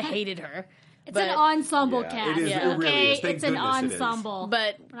I hated her. It's an ensemble Yeah, cast. it is. Yeah. It really is. Thank It's an goodness it is. ensemble.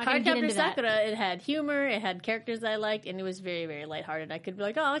 But We're not gonna get Cardcaptor into that. Sakura, it had humor, it had characters I liked, and it was very, very lighthearted. I could be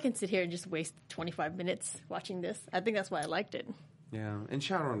like, oh, I can sit here and just waste 25 minutes watching this. I think that's why I liked it. Yeah, and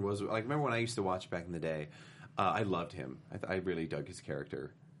Shadowrun was, remember when I used to watch back in the day? I loved him. I really dug his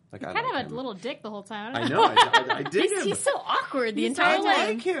character. Like, He I kind like of him. a little dick the whole time. I know. I dig him. He's so awkward the I entire time.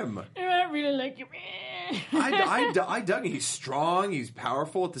 like him. I don't really like you. I dug him. He's strong. He's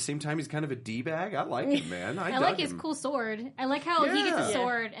powerful. At the same time, he's kind of a d-bag. I like him, man. I like dug his him. cool sword. I like how he gets a Yeah.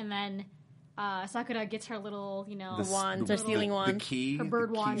 sword and then Sakura gets her little, The wands, her sealing The wand. key. her bird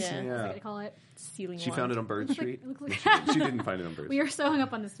the wand. keys, That's yeah. what they call it. Sealing She wand. found it on Bird Street. Looks like- She didn't find it on Bird We Street. are so hung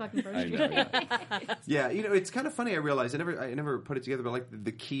up on this fucking Bird I Street. know, yeah. Yeah, it's kind of funny. I realized I never put it together, but like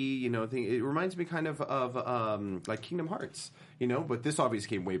the key, thing. It reminds me kind of like Kingdom Hearts, But this obviously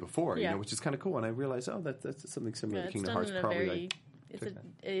came way before, Yeah. which is kind of cool. And I realized, that's something similar Yeah, to it's Kingdom done Hearts. in a Probably very. like It's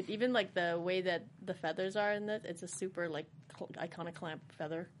took even like the way that the feathers are in this. It's a super like iconic clamp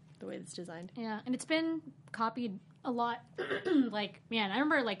feather. The way it's designed. Yeah, and it's been copied a lot. Like, man, I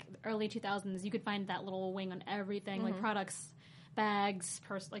remember like early 2000s, you could find that little wing on everything, like products, bags,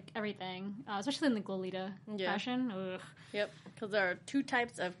 purse, like everything. Especially in the Lolita fashion. Ugh. Yep, because there are two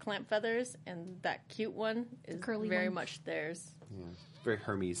types of clamp feathers, and that cute one is Curly very one. much theirs. Yeah. Very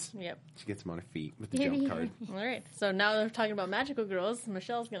Hermes. Yep. She gets him on her feet with the jump card. All right. So now that we're talking about magical girls,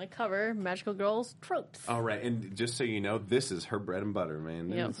 Michelle's going to cover magical girls tropes. All right, and just so you know, this is her bread and butter, man.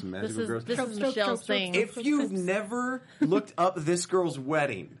 Yep. This magical This is, girls. this Tropes, is tropes, Michelle's tropes, thing. tropes, If you've never looked up this girl's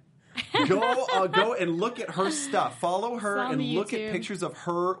wedding, go and look at her stuff. Follow her It's on and the look at YouTube. pictures of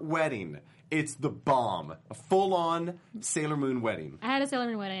her wedding. It's the bomb. A full-on Sailor Moon wedding. I had a Sailor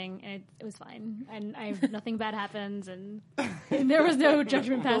Moon wedding, and it was fine. And nothing bad happens, and there was no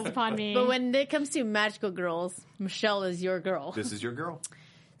judgment passed upon me. But when it comes to magical girls, Michelle is your girl. This is your girl.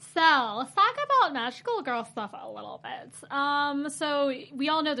 So, let's talk about magical girl stuff a little bit. So, we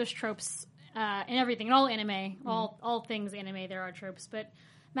all know there's tropes in everything, in all anime, all things anime, there are tropes. But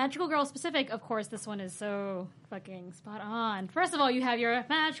magical girl specific, of course, this one is so fucking spot on. First of all, you have your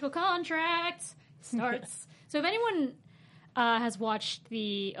magical contract. Starts. So, if anyone has watched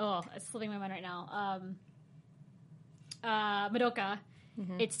it's slipping my mind right now, Madoka,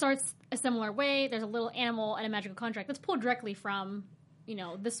 it starts a similar way. There's a little animal and a magical contract that's pulled directly from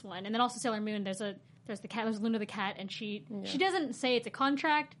this one. And then also Sailor Moon, there's the cat, there's Luna the cat, and she doesn't say it's a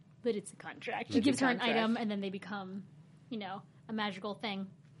contract, but it's a contract. She gives her an item, and then they become, a magical thing.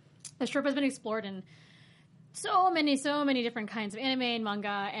 This trope has been explored in so many different kinds of anime and manga,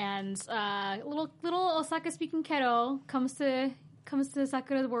 and little Osaka speaking kiddo comes to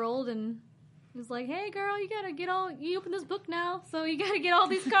Sakura's world and is like, "Hey girl, you gotta you open this book now, so you gotta get all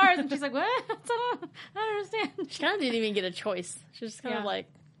these cards." And she's like, "What? I don't understand." She kind of didn't even get a choice. She was just kind of like,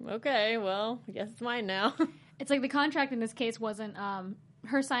 okay, well, I guess it's mine now. It's like the contract in this case wasn't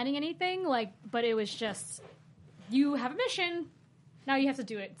her signing anything, but it was just, you have a mission, now you have to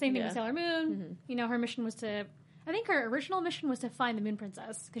do it. Same thing with Sailor Moon. Her mission was I think her original mission was to find the Moon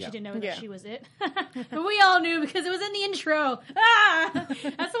Princess, because she didn't know that she was it. But we all knew, because it was in the intro. That's the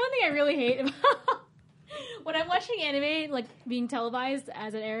one thing I really hate about when I'm watching anime, being televised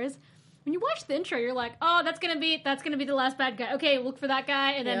as it airs. When you watch the intro, you're like, "Oh, that's gonna be the last bad guy. Okay, look for that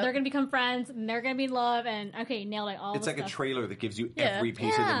guy, and then they're gonna become friends, and they're gonna be in love, and okay, nailed it." It's like stuff. a trailer that gives you every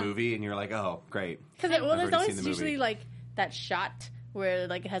piece of the movie, and you're like, "Oh, great!" Because I've there's already always seen the usually movie. that shot where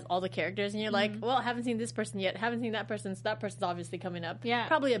it has all the characters, and you're like, well, I haven't seen this person yet, haven't seen that person, so that person's obviously coming up. Yeah.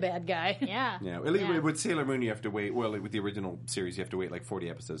 Probably a bad guy. Yeah. Yeah, at least with Sailor Moon, you have to wait. Well, with the original series, you have to wait 40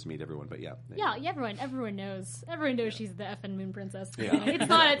 episodes to meet everyone. But yeah, Everyone knows. Everyone knows she's the effing Moon Princess. Yeah, It's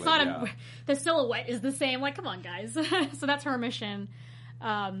not. exactly, The silhouette is the same. Come on, guys. So that's her mission.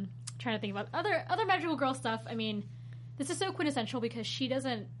 Trying to think about other magical girl stuff. I mean, this is so quintessential because she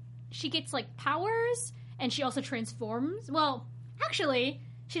gets powers, and she also transforms. Well, actually,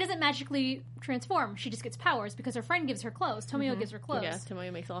 she doesn't magically transform. She just gets powers because her friend gives her clothes. Tomoyo gives her clothes. Yeah,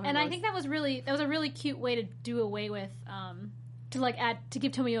 Tomoyo makes all her And clothes. I think that was a really cute way to do away with to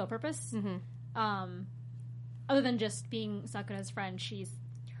give Tomoyo a purpose. Other than just being Sakura's friend, she's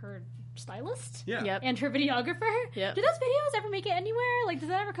her stylist. yeah. Yep. And her videographer. Yep. Do those videos ever make it anywhere? Does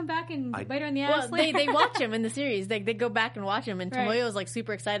that ever come back and bite her in the ass? Well, they watch him in the series. They go back and watch him, and Right. Tomoyo is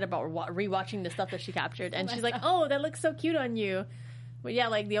super excited about rewatching the stuff that she captured, and she's like, "Oh, that looks so cute on you." But yeah,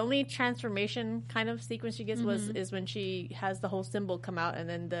 the only transformation kind of sequence she gets is when she has the whole symbol come out, and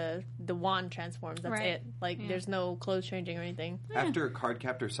then the wand transforms. That's Right. it. There's no clothes changing or anything. After Card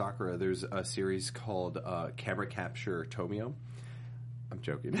Captor Sakura, there's a series called Camera Capture Tomio. I'm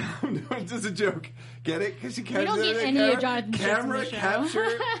joking. It's just a joke. Get it? Because she We don't get any of Jonathan's jokes in the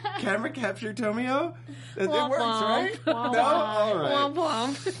show. Camera Capture Tomio? It Womp works, womp. right? Womp No? womp. All right. Womp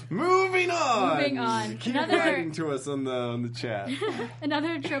womp. Moving on. Moving on. Keep Another- writing to us on the chat.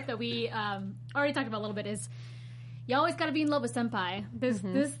 Another trope that we already talked about a little bit is you always got to be in love with senpai.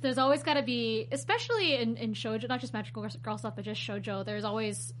 There's always got to be, especially in shoujo, not just magical girl stuff, but just shoujo. There's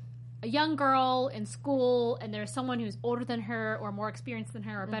always a young girl in school and there's someone who's older than her or more experienced than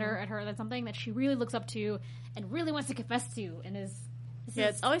her or better at her than something that she really looks up to and really wants to confess to and is...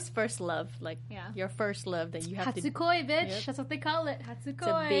 It's always first love. Like, your first love that you have to... Hatsukoi, bitch. That's what they call it. Hatsukoi. It's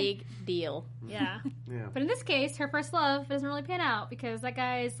a big deal. Yeah. But in this case, her first love doesn't really pan out because that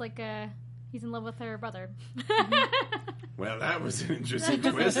guy is like he's in love with her brother. Well, that was an interesting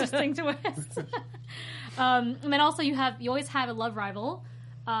twist. Interesting twist. And then also you always have a love rival.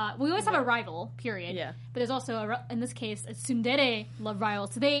 We always have a rival, period. Yeah. But there's also, in this case, a tsundere love rival.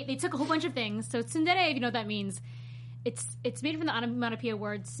 So they took a whole bunch of things. So tsundere, if you know what that means... It's made from the onomatopoeia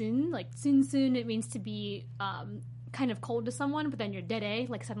word sun, like sun. It means to be kind of cold to someone, but then you're dere,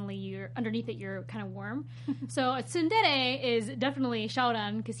 like suddenly you're underneath it, you're kind of warm. So a tsundere is definitely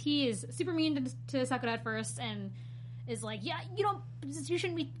Shaoran because he is super mean to Sakura at first and is like, yeah, you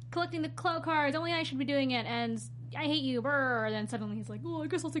shouldn't be collecting the Clow cards. Only I should be doing it, and I hate you. Brr. And then suddenly he's like, oh, I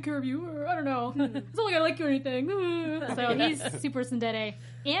guess I'll take care of you. I don't know. It's not like I like you or anything. So he's super tsundere.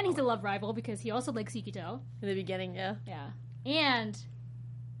 And he's a love rival because he also likes Yukito. In the beginning, yeah. Yeah. And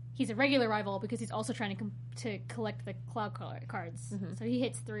he's a regular rival because he's also trying to collect the Clow cards. Mm-hmm. So he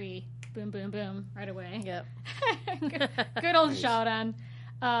hits 3. Boom, boom, boom. Right away. Yep. Good old Shaoran.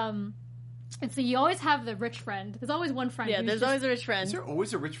 And so you always have the rich friend. There's always one friend. Yeah, there's always a rich friend. Is there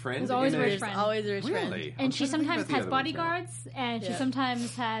always a rich friend? There's always a rich friend. Always a rich friend. Really? And she sometimes has bodyguards, and she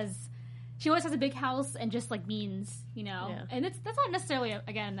sometimes has... She always has a big house and just, like, means, Yeah. And that's not necessarily,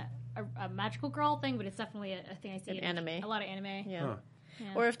 a magical girl thing, but it's definitely a thing I see in anime. A lot of anime. Yeah. Huh. Yeah.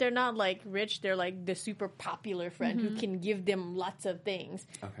 Or if they're not, like, rich, they're, like, the super popular friend who can give them lots of things.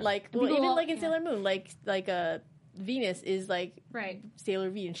 Okay. Like, even, like, in Sailor Moon, like Venus is like Sailor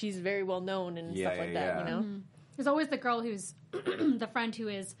V, and she's very well known and stuff like that. Mm-hmm. There's always the girl who's the friend who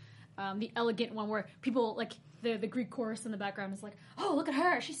is the elegant one, where people like the Greek chorus in the background is like, oh, look at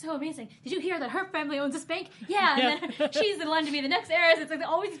her, she's so amazing. Did you hear that her family owns this bank? Yeah, and then she's the one to be the next heiress. It's like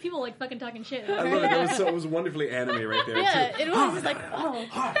always these people like fucking talking shit. I love it. It was wonderfully anime right there. Yeah, it was just like,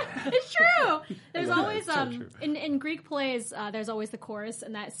 it's true. There's always in Greek plays there's always the chorus,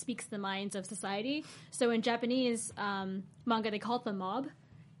 and that speaks the minds of society. So in Japanese manga, they call it the mob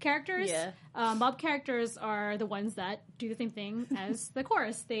characters. Yeah. Mob characters are the ones that do the same thing as the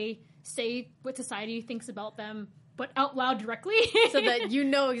chorus. They say what society thinks about them, but out loud directly. So that you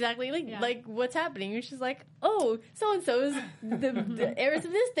know exactly like what's happening. You're just like, oh, so-and-so is the heiress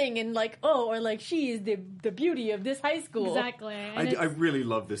of this thing, and like, oh, or like she is the beauty of this high school. Exactly. I really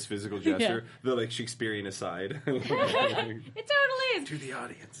love this physical gesture, the like Shakespearean aside. It totally is. To the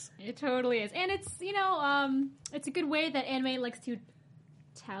audience. It totally is. And it's, it's a good way that anime likes to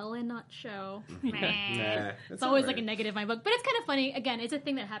tell and not show. It's always like a negative in my book, but it's kind of funny. Again, it's a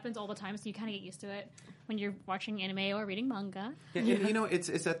thing that happens all the time, so you kind of get used to it when you're watching anime or reading manga. Yeah, and, it's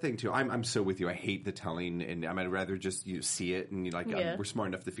that thing too. I'm so with you. I hate the telling, and I'd rather just see it and we're smart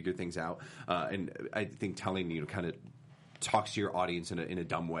enough to figure things out. And I think telling kind of talks to your audience in a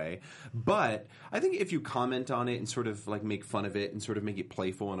dumb way. But I think if you comment on it and sort of like make fun of it and sort of make it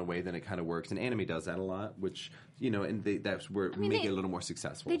playful in a way, then it kind of works. And anime does that a lot, which and that's where make it a little more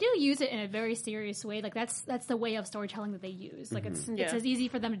successful. They do use it in a very serious way. Like that's the way of storytelling that they use. Like it's as easy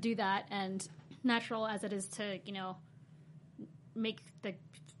for them to do that and natural as it is to make the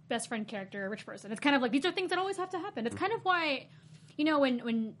best friend character a rich person. It's kind of like these are things that always have to happen. It's kind of why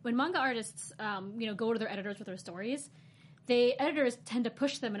when manga artists go to their editors with their stories, editors tend to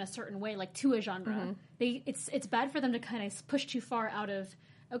push them in a certain way, like to a genre. It's bad for them to kind of push too far out of,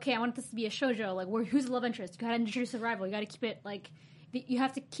 okay, I want this to be a shoujo, like who's the love interest? You gotta introduce a rival. You gotta keep it like you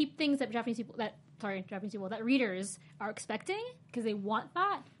have to keep things that that readers are expecting because they want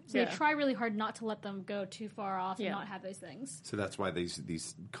that. So they try really hard not to let them go too far off and not have those things. So that's why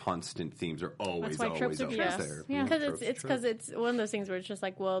these constant themes are always there. Yeah, because it's one of those things where it's just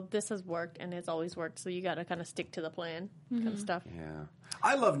like, well, this has worked and it's always worked, so you got to kind of stick to the plan, kind of stuff. Yeah,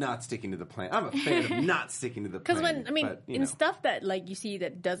 I love not sticking to the plan. I'm a fan of not sticking to the plan. Because in stuff that like you see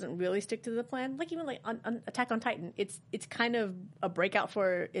that doesn't really stick to the plan, like even like on Attack on Titan, it's kind of a breakout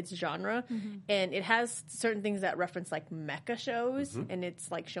for its genre, and it has certain things that reference like mecha shows, and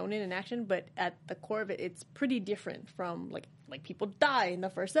it's like shonen in action, but at the core of it, it's pretty different from like people die in the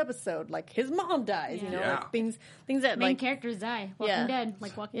first episode, like his mom dies, like things that main characters die, Walking Dead,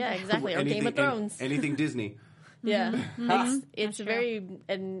 like Walking Dead. Yeah, exactly, or Game of Thrones, anything Disney. Yeah, it's very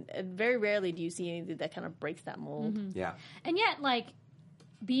and very rarely do you see anything that kind of breaks that mold. And yet, like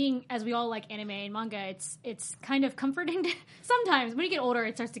being, as we all like anime and manga, it's kind of comforting sometimes. When you get older,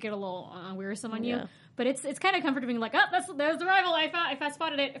 it starts to get a little wearisome on you. But it's kind of comforting being like, oh, there's the rival. I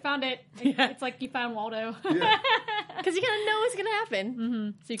spotted it. I found it. It's like you found Waldo. Because you kind of know what's going to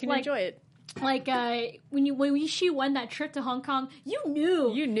happen. So you can enjoy it. Like when she won that trip to Hong Kong, you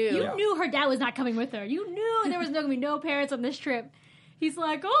knew her dad was not coming with her. You knew there was going to be no parents on this trip. He's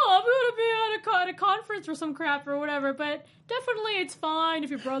like, oh, I'm going to be at a conference or some crap or whatever, but definitely it's fine if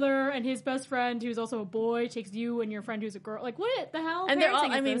your brother and his best friend, who's also a boy, takes you and your friend who's a girl. Like, what the hell? And they're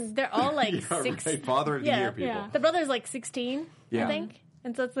all like 6. Right. Father of the year people. Yeah. The brother's like 16, I think.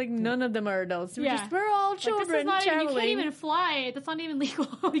 And so it's like none of them are adults. We're all children traveling. You can't even fly. That's not even legal.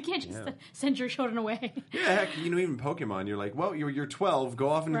 You can't just send your children away. Yeah, heck, even Pokemon, you're like, well, you're 12, go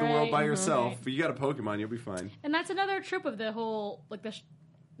off into the world by yourself. But you got a Pokemon, you'll be fine. And that's another trope of the whole, like,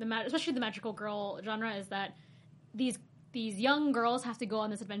 especially the magical girl genre, is that these young girls have to go on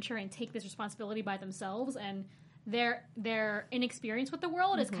this adventure and take this responsibility by themselves, and their inexperience with the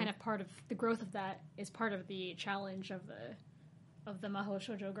world is kind of part of the growth of that, is part of the challenge of the Mahou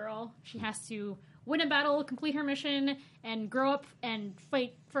Shoujo girl. She has to win a battle, complete her mission, and grow up and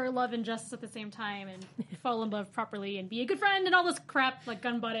fight for love and justice at the same time, and fall in love properly, and be a good friend, and all this crap, like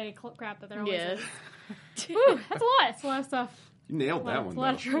gun-butted crap that they're always in. Woo, that's a lot. It's a lot of stuff. You nailed that one,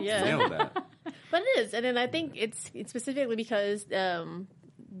 though. Tropes. You nailed that. But it is. And then I think it's specifically because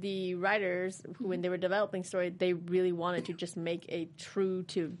the writers, when they were developing story, they really wanted to just make a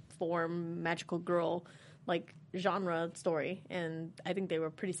true-to-form magical girl, like, genre story, and I think they were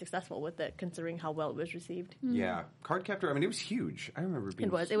pretty successful with it, considering how well it was received. Yeah, Cardcaptor. I mean, it was huge. I remember it being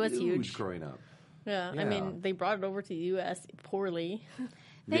it was huge growing up. Yeah, I mean, they brought it over to the U.S. poorly.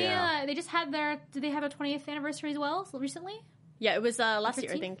 They just had did they have a 20th anniversary as well recently? Yeah, it was last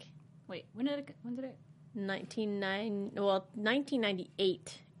year, I think. Wait, when did it?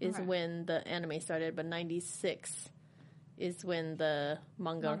 1998 is when the anime started, but 96 is when the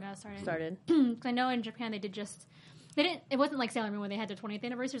manga started. I know in Japan it wasn't like Sailor Moon when they had their 20th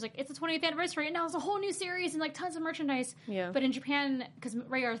anniversary. It was like, it's the 20th anniversary, and now it's a whole new series and like tons of merchandise. Yeah. But in Japan, because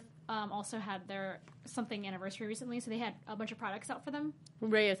Ray Earth also had their something anniversary recently, so they had a bunch of products out for them.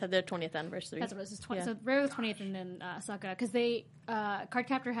 Ray Earth had their 20th anniversary. That's what it was. So Ray Earth 20th, and then Asaka, because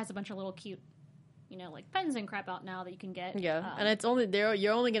Cardcaptor has a bunch of little cute, like pens and crap out now that you can get. Yeah, and it's only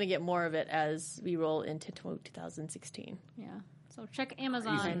you're only going to get more of it as we roll into 2016. Yeah. So check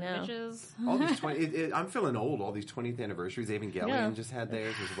Amazon, bitches. All these I'm feeling old. All these 20th anniversaries. Evangelion just had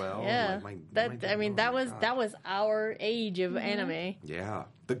theirs as well. Yeah, that was our age of anime. Yeah,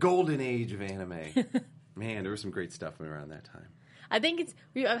 the golden age of anime. Man, there was some great stuff around that time. I think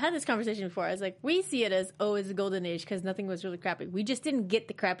I've had this conversation before. I was like, we see it as, it's a golden age because nothing was really crappy. We just didn't get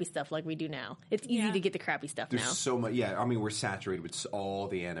the crappy stuff like we do now. It's easy to get the crappy stuff now. There's so much. Yeah, I mean, we're saturated with all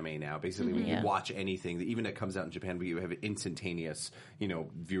the anime now. Basically, when you watch anything, even that comes out in Japan, we have instantaneous,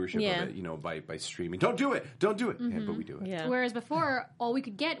 viewership of it, by streaming. Don't do it. Yeah, but we do it. Yeah. Whereas before, all we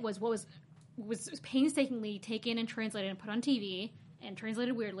could get was what was painstakingly taken and translated and put on TV and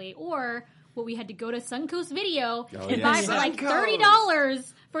translated weirdly, or what we had to go to Suncoast Video and buy for like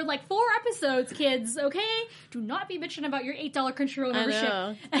 $30 for like 4 episodes, kids, okay? Do not be bitching about your $8 Crunchyroll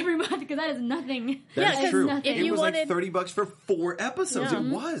membership every month, because that is nothing. That's true. Nothing. It was like $30 for 4 episodes. It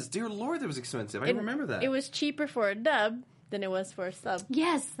was. Dear Lord, that was expensive. I remember that. It was cheaper for a dub than it was for a sub.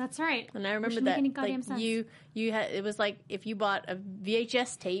 Yes, that's right. And I remember that you had, it was like if you bought a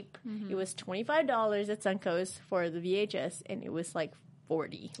VHS tape, it was $25 at Suncoast for the VHS, and it was like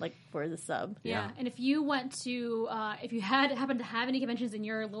 $40, like for the sub. Yeah, and if you went to, if you happened to have any conventions in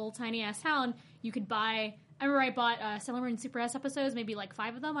your little tiny ass town, you could buy. I remember I bought Sailor Moon Super S episodes, maybe like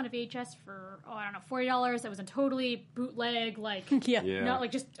 5 of them on a VHS for $40. That was a totally bootleg, like not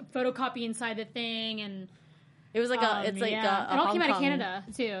like just a photocopy inside the thing, and it was like it all came out of Canada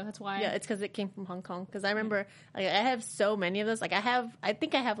too. That's why. Yeah, it's because it came from Hong Kong. Because I remember, I have so many of those. Like I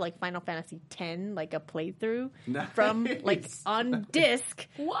think I have like Final Fantasy X, like a playthrough from like on disc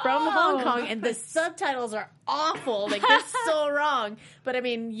from Hong Kong, and the subtitles are awful. Like they're so wrong. But I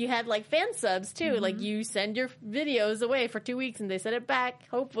mean, you had like fan subs too. Like you send your videos away for 2 weeks, and they send it back,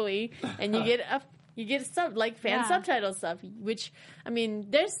 hopefully, and you get a. You get fan subtitle stuff, which I mean,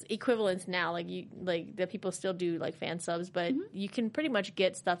 there's equivalents now. Like the people still do like fan subs, but you can pretty much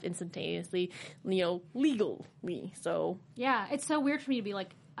get stuff instantaneously, legally. So yeah, it's so weird for me to be like,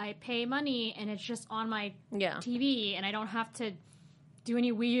 I pay money and it's just on my TV, and I don't have to do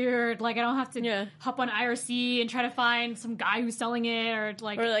any weird, like I don't have to hop on IRC and try to find some guy who's selling it, or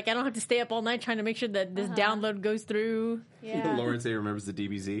like I don't have to stay up all night trying to make sure that this download goes through. Yeah. Lawrence A remembers the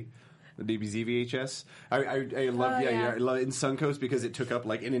DBZ. The DBZ VHS. I love I love it in Suncoast because it took up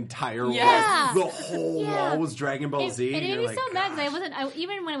like an entire wall. Yes. The whole wall was Dragon Ball Z. It made me like, so mad because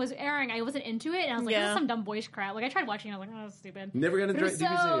even when it was airing, I wasn't into it, and I was like, "This is some dumb boyish crap." Like I tried watching, it, I was like, "Oh, that's stupid." Never gonna But it was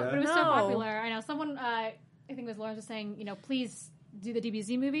DBZ. but it was so No. popular. I know someone. I think it was Lawrence was saying, please do the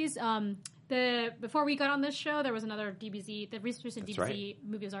DBZ movies. Before we got on this show, there was another DBZ. The Research and DBZ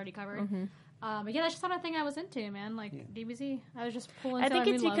movie was already covered. Mm-hmm. But yeah, that's just not a thing I was into, man. Like DBZ, I was just pulling. I think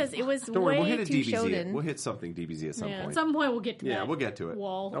it's because it was Don't worry, we'll hit a too DBZ. shonen. We'll hit something DBZ at some Yeah. point. At some point, we'll get to that. Yeah, we'll get to it.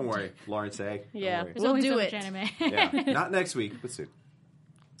 Wall. Don't worry, Lawrence A. Yeah. There's We'll only do so it. much anime. Yeah, not next week, but soon.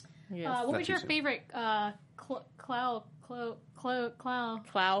 Yes. What Not was too your soon. favorite Clow?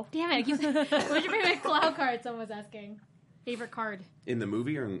 Clow. Damn it! What was your favorite Clow card? Someone was asking. Favorite card, In the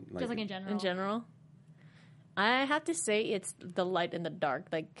movie or just like in general. In general, I have to say it's the light and the dark,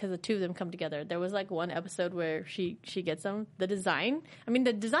 like because the two of them come together. There was like one episode where she gets them. The design, I mean,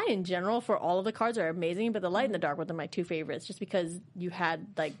 the design in general for all of the cards are amazing, but the light and the dark were my two favorites, just because you had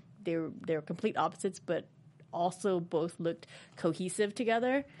like they were complete opposites, but also both looked cohesive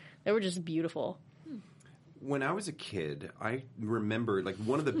together. They were just beautiful. When I was a kid, I remember like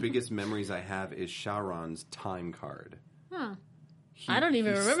one of the biggest memories I have is Sharon's time card. Huh. I don't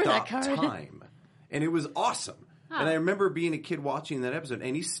even remember that stopped card. time, and it was awesome. And I remember being a kid watching that episode,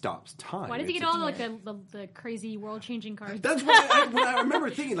 and he stops time. Why does he It's get all like, the crazy world changing cards? That's what I remember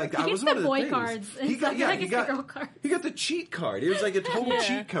thinking. Like I He was gets one the of the boy things. cards He and got, stuff, yeah, like he it's got the girl cards. he got the cheat card. It was like a total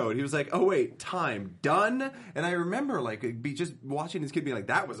cheat code. He was like, "Oh wait, time done." And I remember like just watching this kid being like,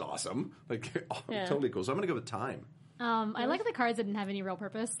 "That was awesome!" Like totally cool. So I'm gonna go with time. I like the cards that didn't have any real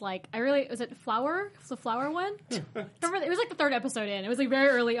purpose. Like, was it Flower? It was the Flower one? Remember, it was like the third episode in. It was like very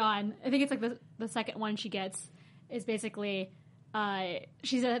early on. I think it's like the second one she gets is basically,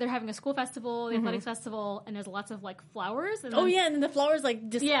 they're having a school festival, the athletics festival, and there's lots of like flowers. And Oh yeah, and then the flowers like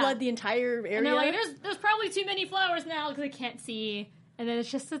just flood the entire area. And they're like, there's probably too many flowers now because they can't see. And then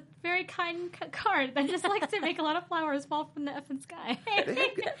it's just a very kind card that just likes to make a lot of flowers fall from the effing sky.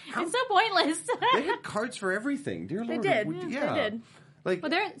 It's so pointless. They had cards for everything, dear Lord. did. Yeah. They did. Like,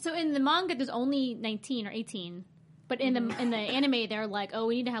 But so in the manga, there's only 19 or 18. But in the anime, they're like, oh,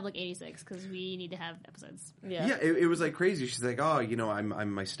 we need to have like 86 because we need to have episodes. yeah, it was like crazy. She's like, "Oh,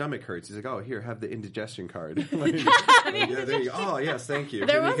 I'm my stomach hurts." He's like, "Oh, here, have the indigestion card." Like, yeah, there you go. Oh, yes, thank you.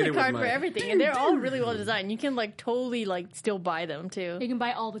 There Hit was it a with card my- for everything, and they're all really well designed. You can like totally like still buy them too. You can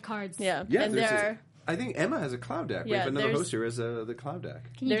buy all the cards. Yeah, Yeah, and there's I think Emma has a cloud deck. We Yeah, have another there's- host here has the cloud deck.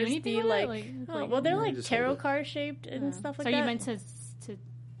 Can you do there's anything the with like, it? well, they're Yeah, like just hold tarot it. card shaped and stuff like so that. you meant to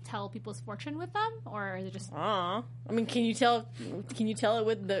tell people's fortune with them, or is it just? Aw. I mean, can you tell it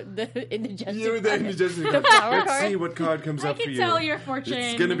with the indigestion? Yeah, with the indigestion The card. flower Let's card? see what card comes I up for can you. tell your fortune.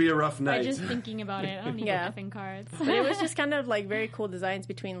 It's going to be a rough by night. just thinking about it. I don't need Yeah. effing cards. But it was just kind of like very cool designs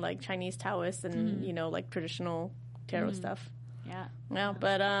between like Chinese Taoists and like traditional tarot stuff. Yeah. No,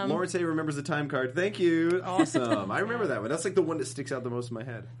 but Lawrence A remembers the time card. Thank you. Awesome. I remember that one. That's like the one that sticks out the most in my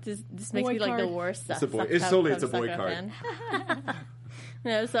head. this makes Boy me like the card. worst. It's a boy- it's solely it's a boy Sakura card. fan.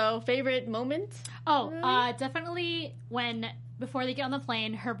 No, so favorite moment? Oh, definitely before they get on the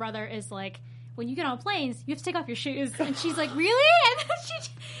plane, her brother is like, when you get on planes, you have to take off your shoes. And she's like, really? And then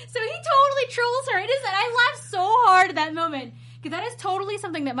so he totally trolls her. It is that I laughed so hard at that moment. Because that is totally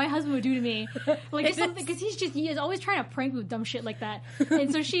something that my husband would do to me. Like, just something, because he is always trying to prank me with dumb shit like that.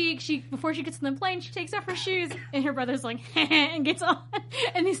 And so she before she gets on the plane, she takes off her shoes, and her brother's like, and gets on.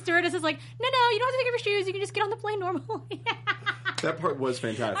 And the stewardess is like, no, you don't have to take off your shoes, you can just get on the plane normally. That part was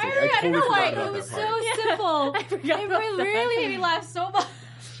fantastic. I don't know totally why. forgot It about was that part. so simple. I forgot It about that. really made me laugh so much.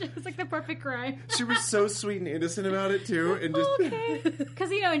 It was like the perfect crime. She was so sweet and innocent about it too, and just Okay.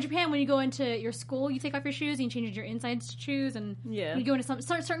 Because, in Japan, when you go into your school, you take off your shoes and you change your inside shoes. And Yeah. when you go into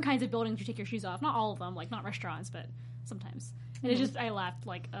certain kinds of buildings, you take your shoes off. Not all of them, like not restaurants, but sometimes. And it's just, I laughed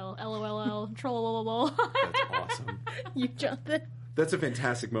like, oh, LOL, trollololol. that's awesome. You Jonathan? That's a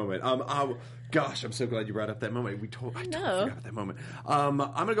fantastic moment. Gosh, I'm so glad you brought up that moment. I totally forgot about that moment. I'm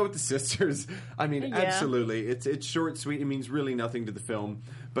gonna go with the sisters. I mean, Yeah. absolutely. It's short, sweet. It means really nothing to the film,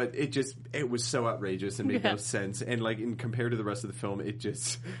 but it was so outrageous and made no sense. And like compared to the rest of the film,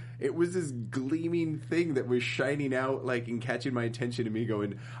 it was this gleaming thing that was shining out, like and catching my attention and me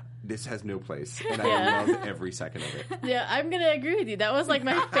going, this has no place, and I loved every second of it. Yeah, I'm gonna agree with you. That was like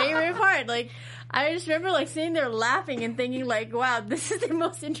my favorite part. Like, I just remember like sitting there laughing and thinking like, wow, this is the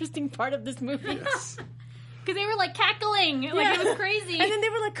most interesting part of this movie. Yes. Because they were like cackling. Like, it was crazy. And then they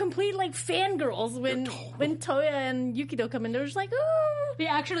were like complete like fangirls when Toya and Yukido come in. They were just like, ooh. They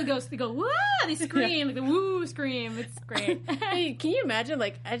actually go, woo! They scream, like the woo scream. It's great. Hey, can you imagine,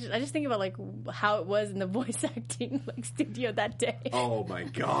 like, I just think about, like, how it was in the voice acting, like, studio that day. Oh my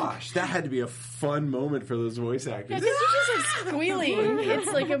gosh, that had to be a fun moment for those voice actors. Because you're just, like, squealing.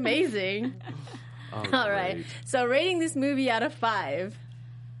 It's, like, amazing. Oh, All right. So, rating this movie out of 5.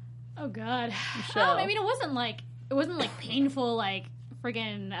 Oh God. Michelle. I mean, it wasn't like painful, like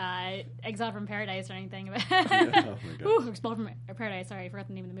friggin' Exile from Paradise or anything. Oh my God. Ooh, Expelled from Paradise. Sorry, I forgot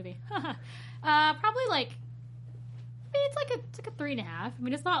the name of the movie. Probably like it's like a 3.5. I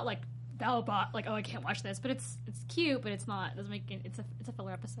mean, it's not like like, oh, I can't watch this, but it's cute, but it's not. It doesn't make it. It's a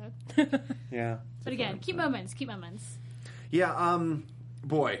filler episode. Yeah. But again, cute moments. Yeah.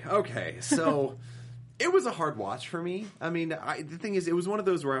 Boy. Okay. So. It was a hard watch for me. I mean, the thing is, it was one of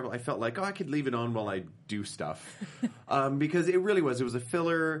those where I felt like, I could leave it on while I do stuff, because it really was. It was a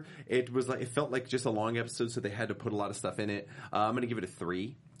filler. It felt like just a long episode, so they had to put a lot of stuff in it. I'm going to give it a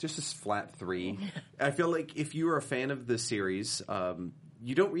 3, just a flat 3. I feel like if you are a fan of the series,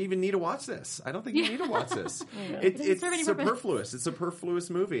 you don't even need to watch this. I don't think you need to watch this. It's superfluous. It's a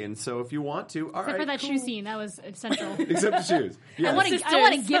superfluous movie, and so if you want to, Except for that shoe scene, that was essential. Except the shoes. Yes. I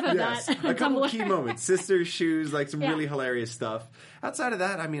want to give him that. A couple key moments. Sisters' shoes, like some really hilarious stuff. Outside of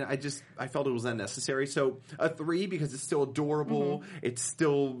that, I mean, I felt it was unnecessary. So a 3 because it's still adorable. Mm-hmm. It's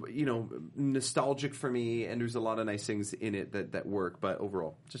still, nostalgic for me, and there's a lot of nice things in it that work. But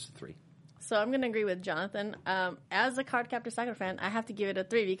overall, just a 3. So I'm going to agree with Jonathan. As a Cardcaptor Sakura fan, I have to give it a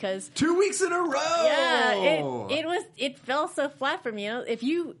 3 because 2 weeks in a row. Yeah, it fell so flat for me.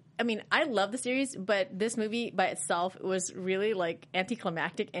 I love the series, but this movie by itself was really like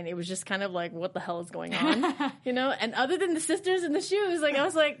anticlimactic, and it was just kind of like, what the hell is going on, And other than the sisters and the shoes, like I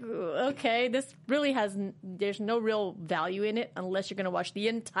was like, okay, this really there's no real value in it unless you're going to watch the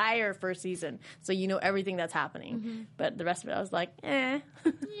entire first season, so you know everything that's happening. Mm-hmm. But the rest of it, I was like,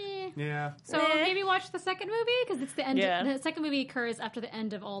 Yeah. So maybe watch the second movie because it's the end. Yeah. The second movie occurs after the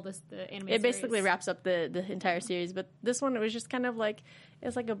end of all the anime. It basically wraps up the entire series, but this one it was just kind of like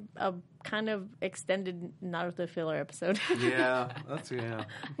it's like a kind of extended Naruto filler episode. Yeah.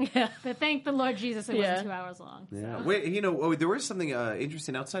 But thank the Lord Jesus it wasn't 2 hours long. Yeah. So. Wait, there was something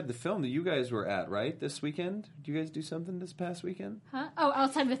interesting outside the film that you guys were at, right? This weekend? Did you guys do something this past weekend? Huh? Oh,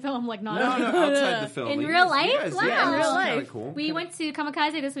 outside the film, like not. No, outside the film. In real life? Wow. Yeah, in real life. Cool. We went to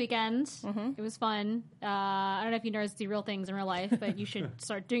Kamikaze this weekend. Mm-hmm. It was fun. I don't know if you nerds do real things in real life, but you should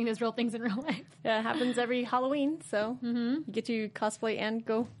start doing those real things in real life. Yeah, it happens every Halloween, so you get to cosplay and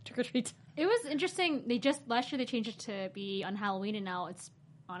go trick-or-treat. It was interesting. Last year they changed it to be on Halloween, and now it's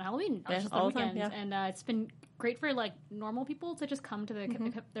on Halloween. Yeah, just all the weekend. time, And it's been great for like normal people to just come to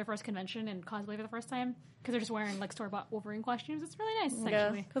their first convention and cosplay for the first time because they're just wearing like store-bought Wolverine costumes. It's really nice,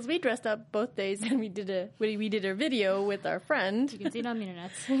 actually. Because we dressed up both days and we did a video with our friend. You can see it on the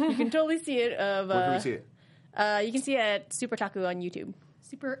internet. You can totally see it. Where can we see it? You can see it at Super Otaku on YouTube.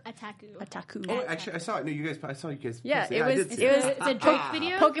 Super Otaku. Oh, actually, I saw it. No, I saw you guys. Yeah, it's a Drake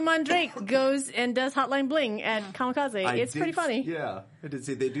video. Pokemon Drake goes and does Hotline Bling at Kamikaze. It's pretty funny. Yeah, I did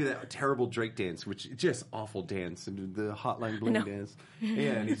see they do that terrible Drake dance, which is just awful dance, and the Hotline Bling dance.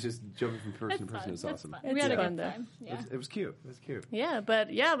 Yeah, and he's just jumping from person to person. It was awesome. We had a good time. Yeah. It was cute. Yeah, but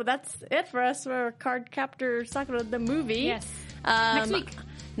that's it for us for Cardcaptor Sakura the movie. Yes.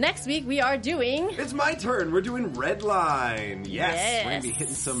 Next week we are doing... It's my turn. We're doing Redline. Yes. We're going to be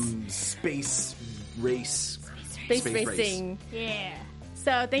hitting some space race. Space racing. Yeah.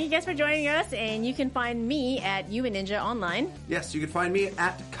 So thank you guys for joining us, and you can find me at Yume Ninja online. Yes, you can find me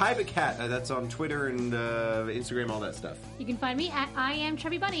at KaibaCat. That's on Twitter and Instagram, all that stuff. You can find me at I am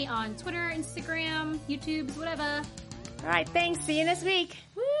ChubbyBunny on Twitter, Instagram, YouTube, whatever. All right, thanks. See you next week.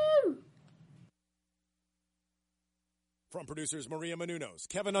 Woo! From producers Maria Menounos,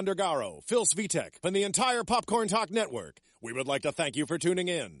 Kevin Undergaro, Phil Svitek, and the entire Popcorn Talk Network, we would like to thank you for tuning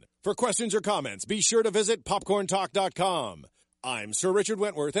in. For questions or comments, be sure to visit popcorntalk.com. I'm Sir Richard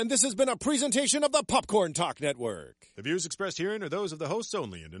Wentworth, and this has been a presentation of the Popcorn Talk Network. The views expressed herein are those of the hosts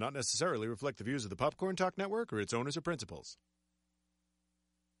only and do not necessarily reflect the views of the Popcorn Talk Network or its owners or principals.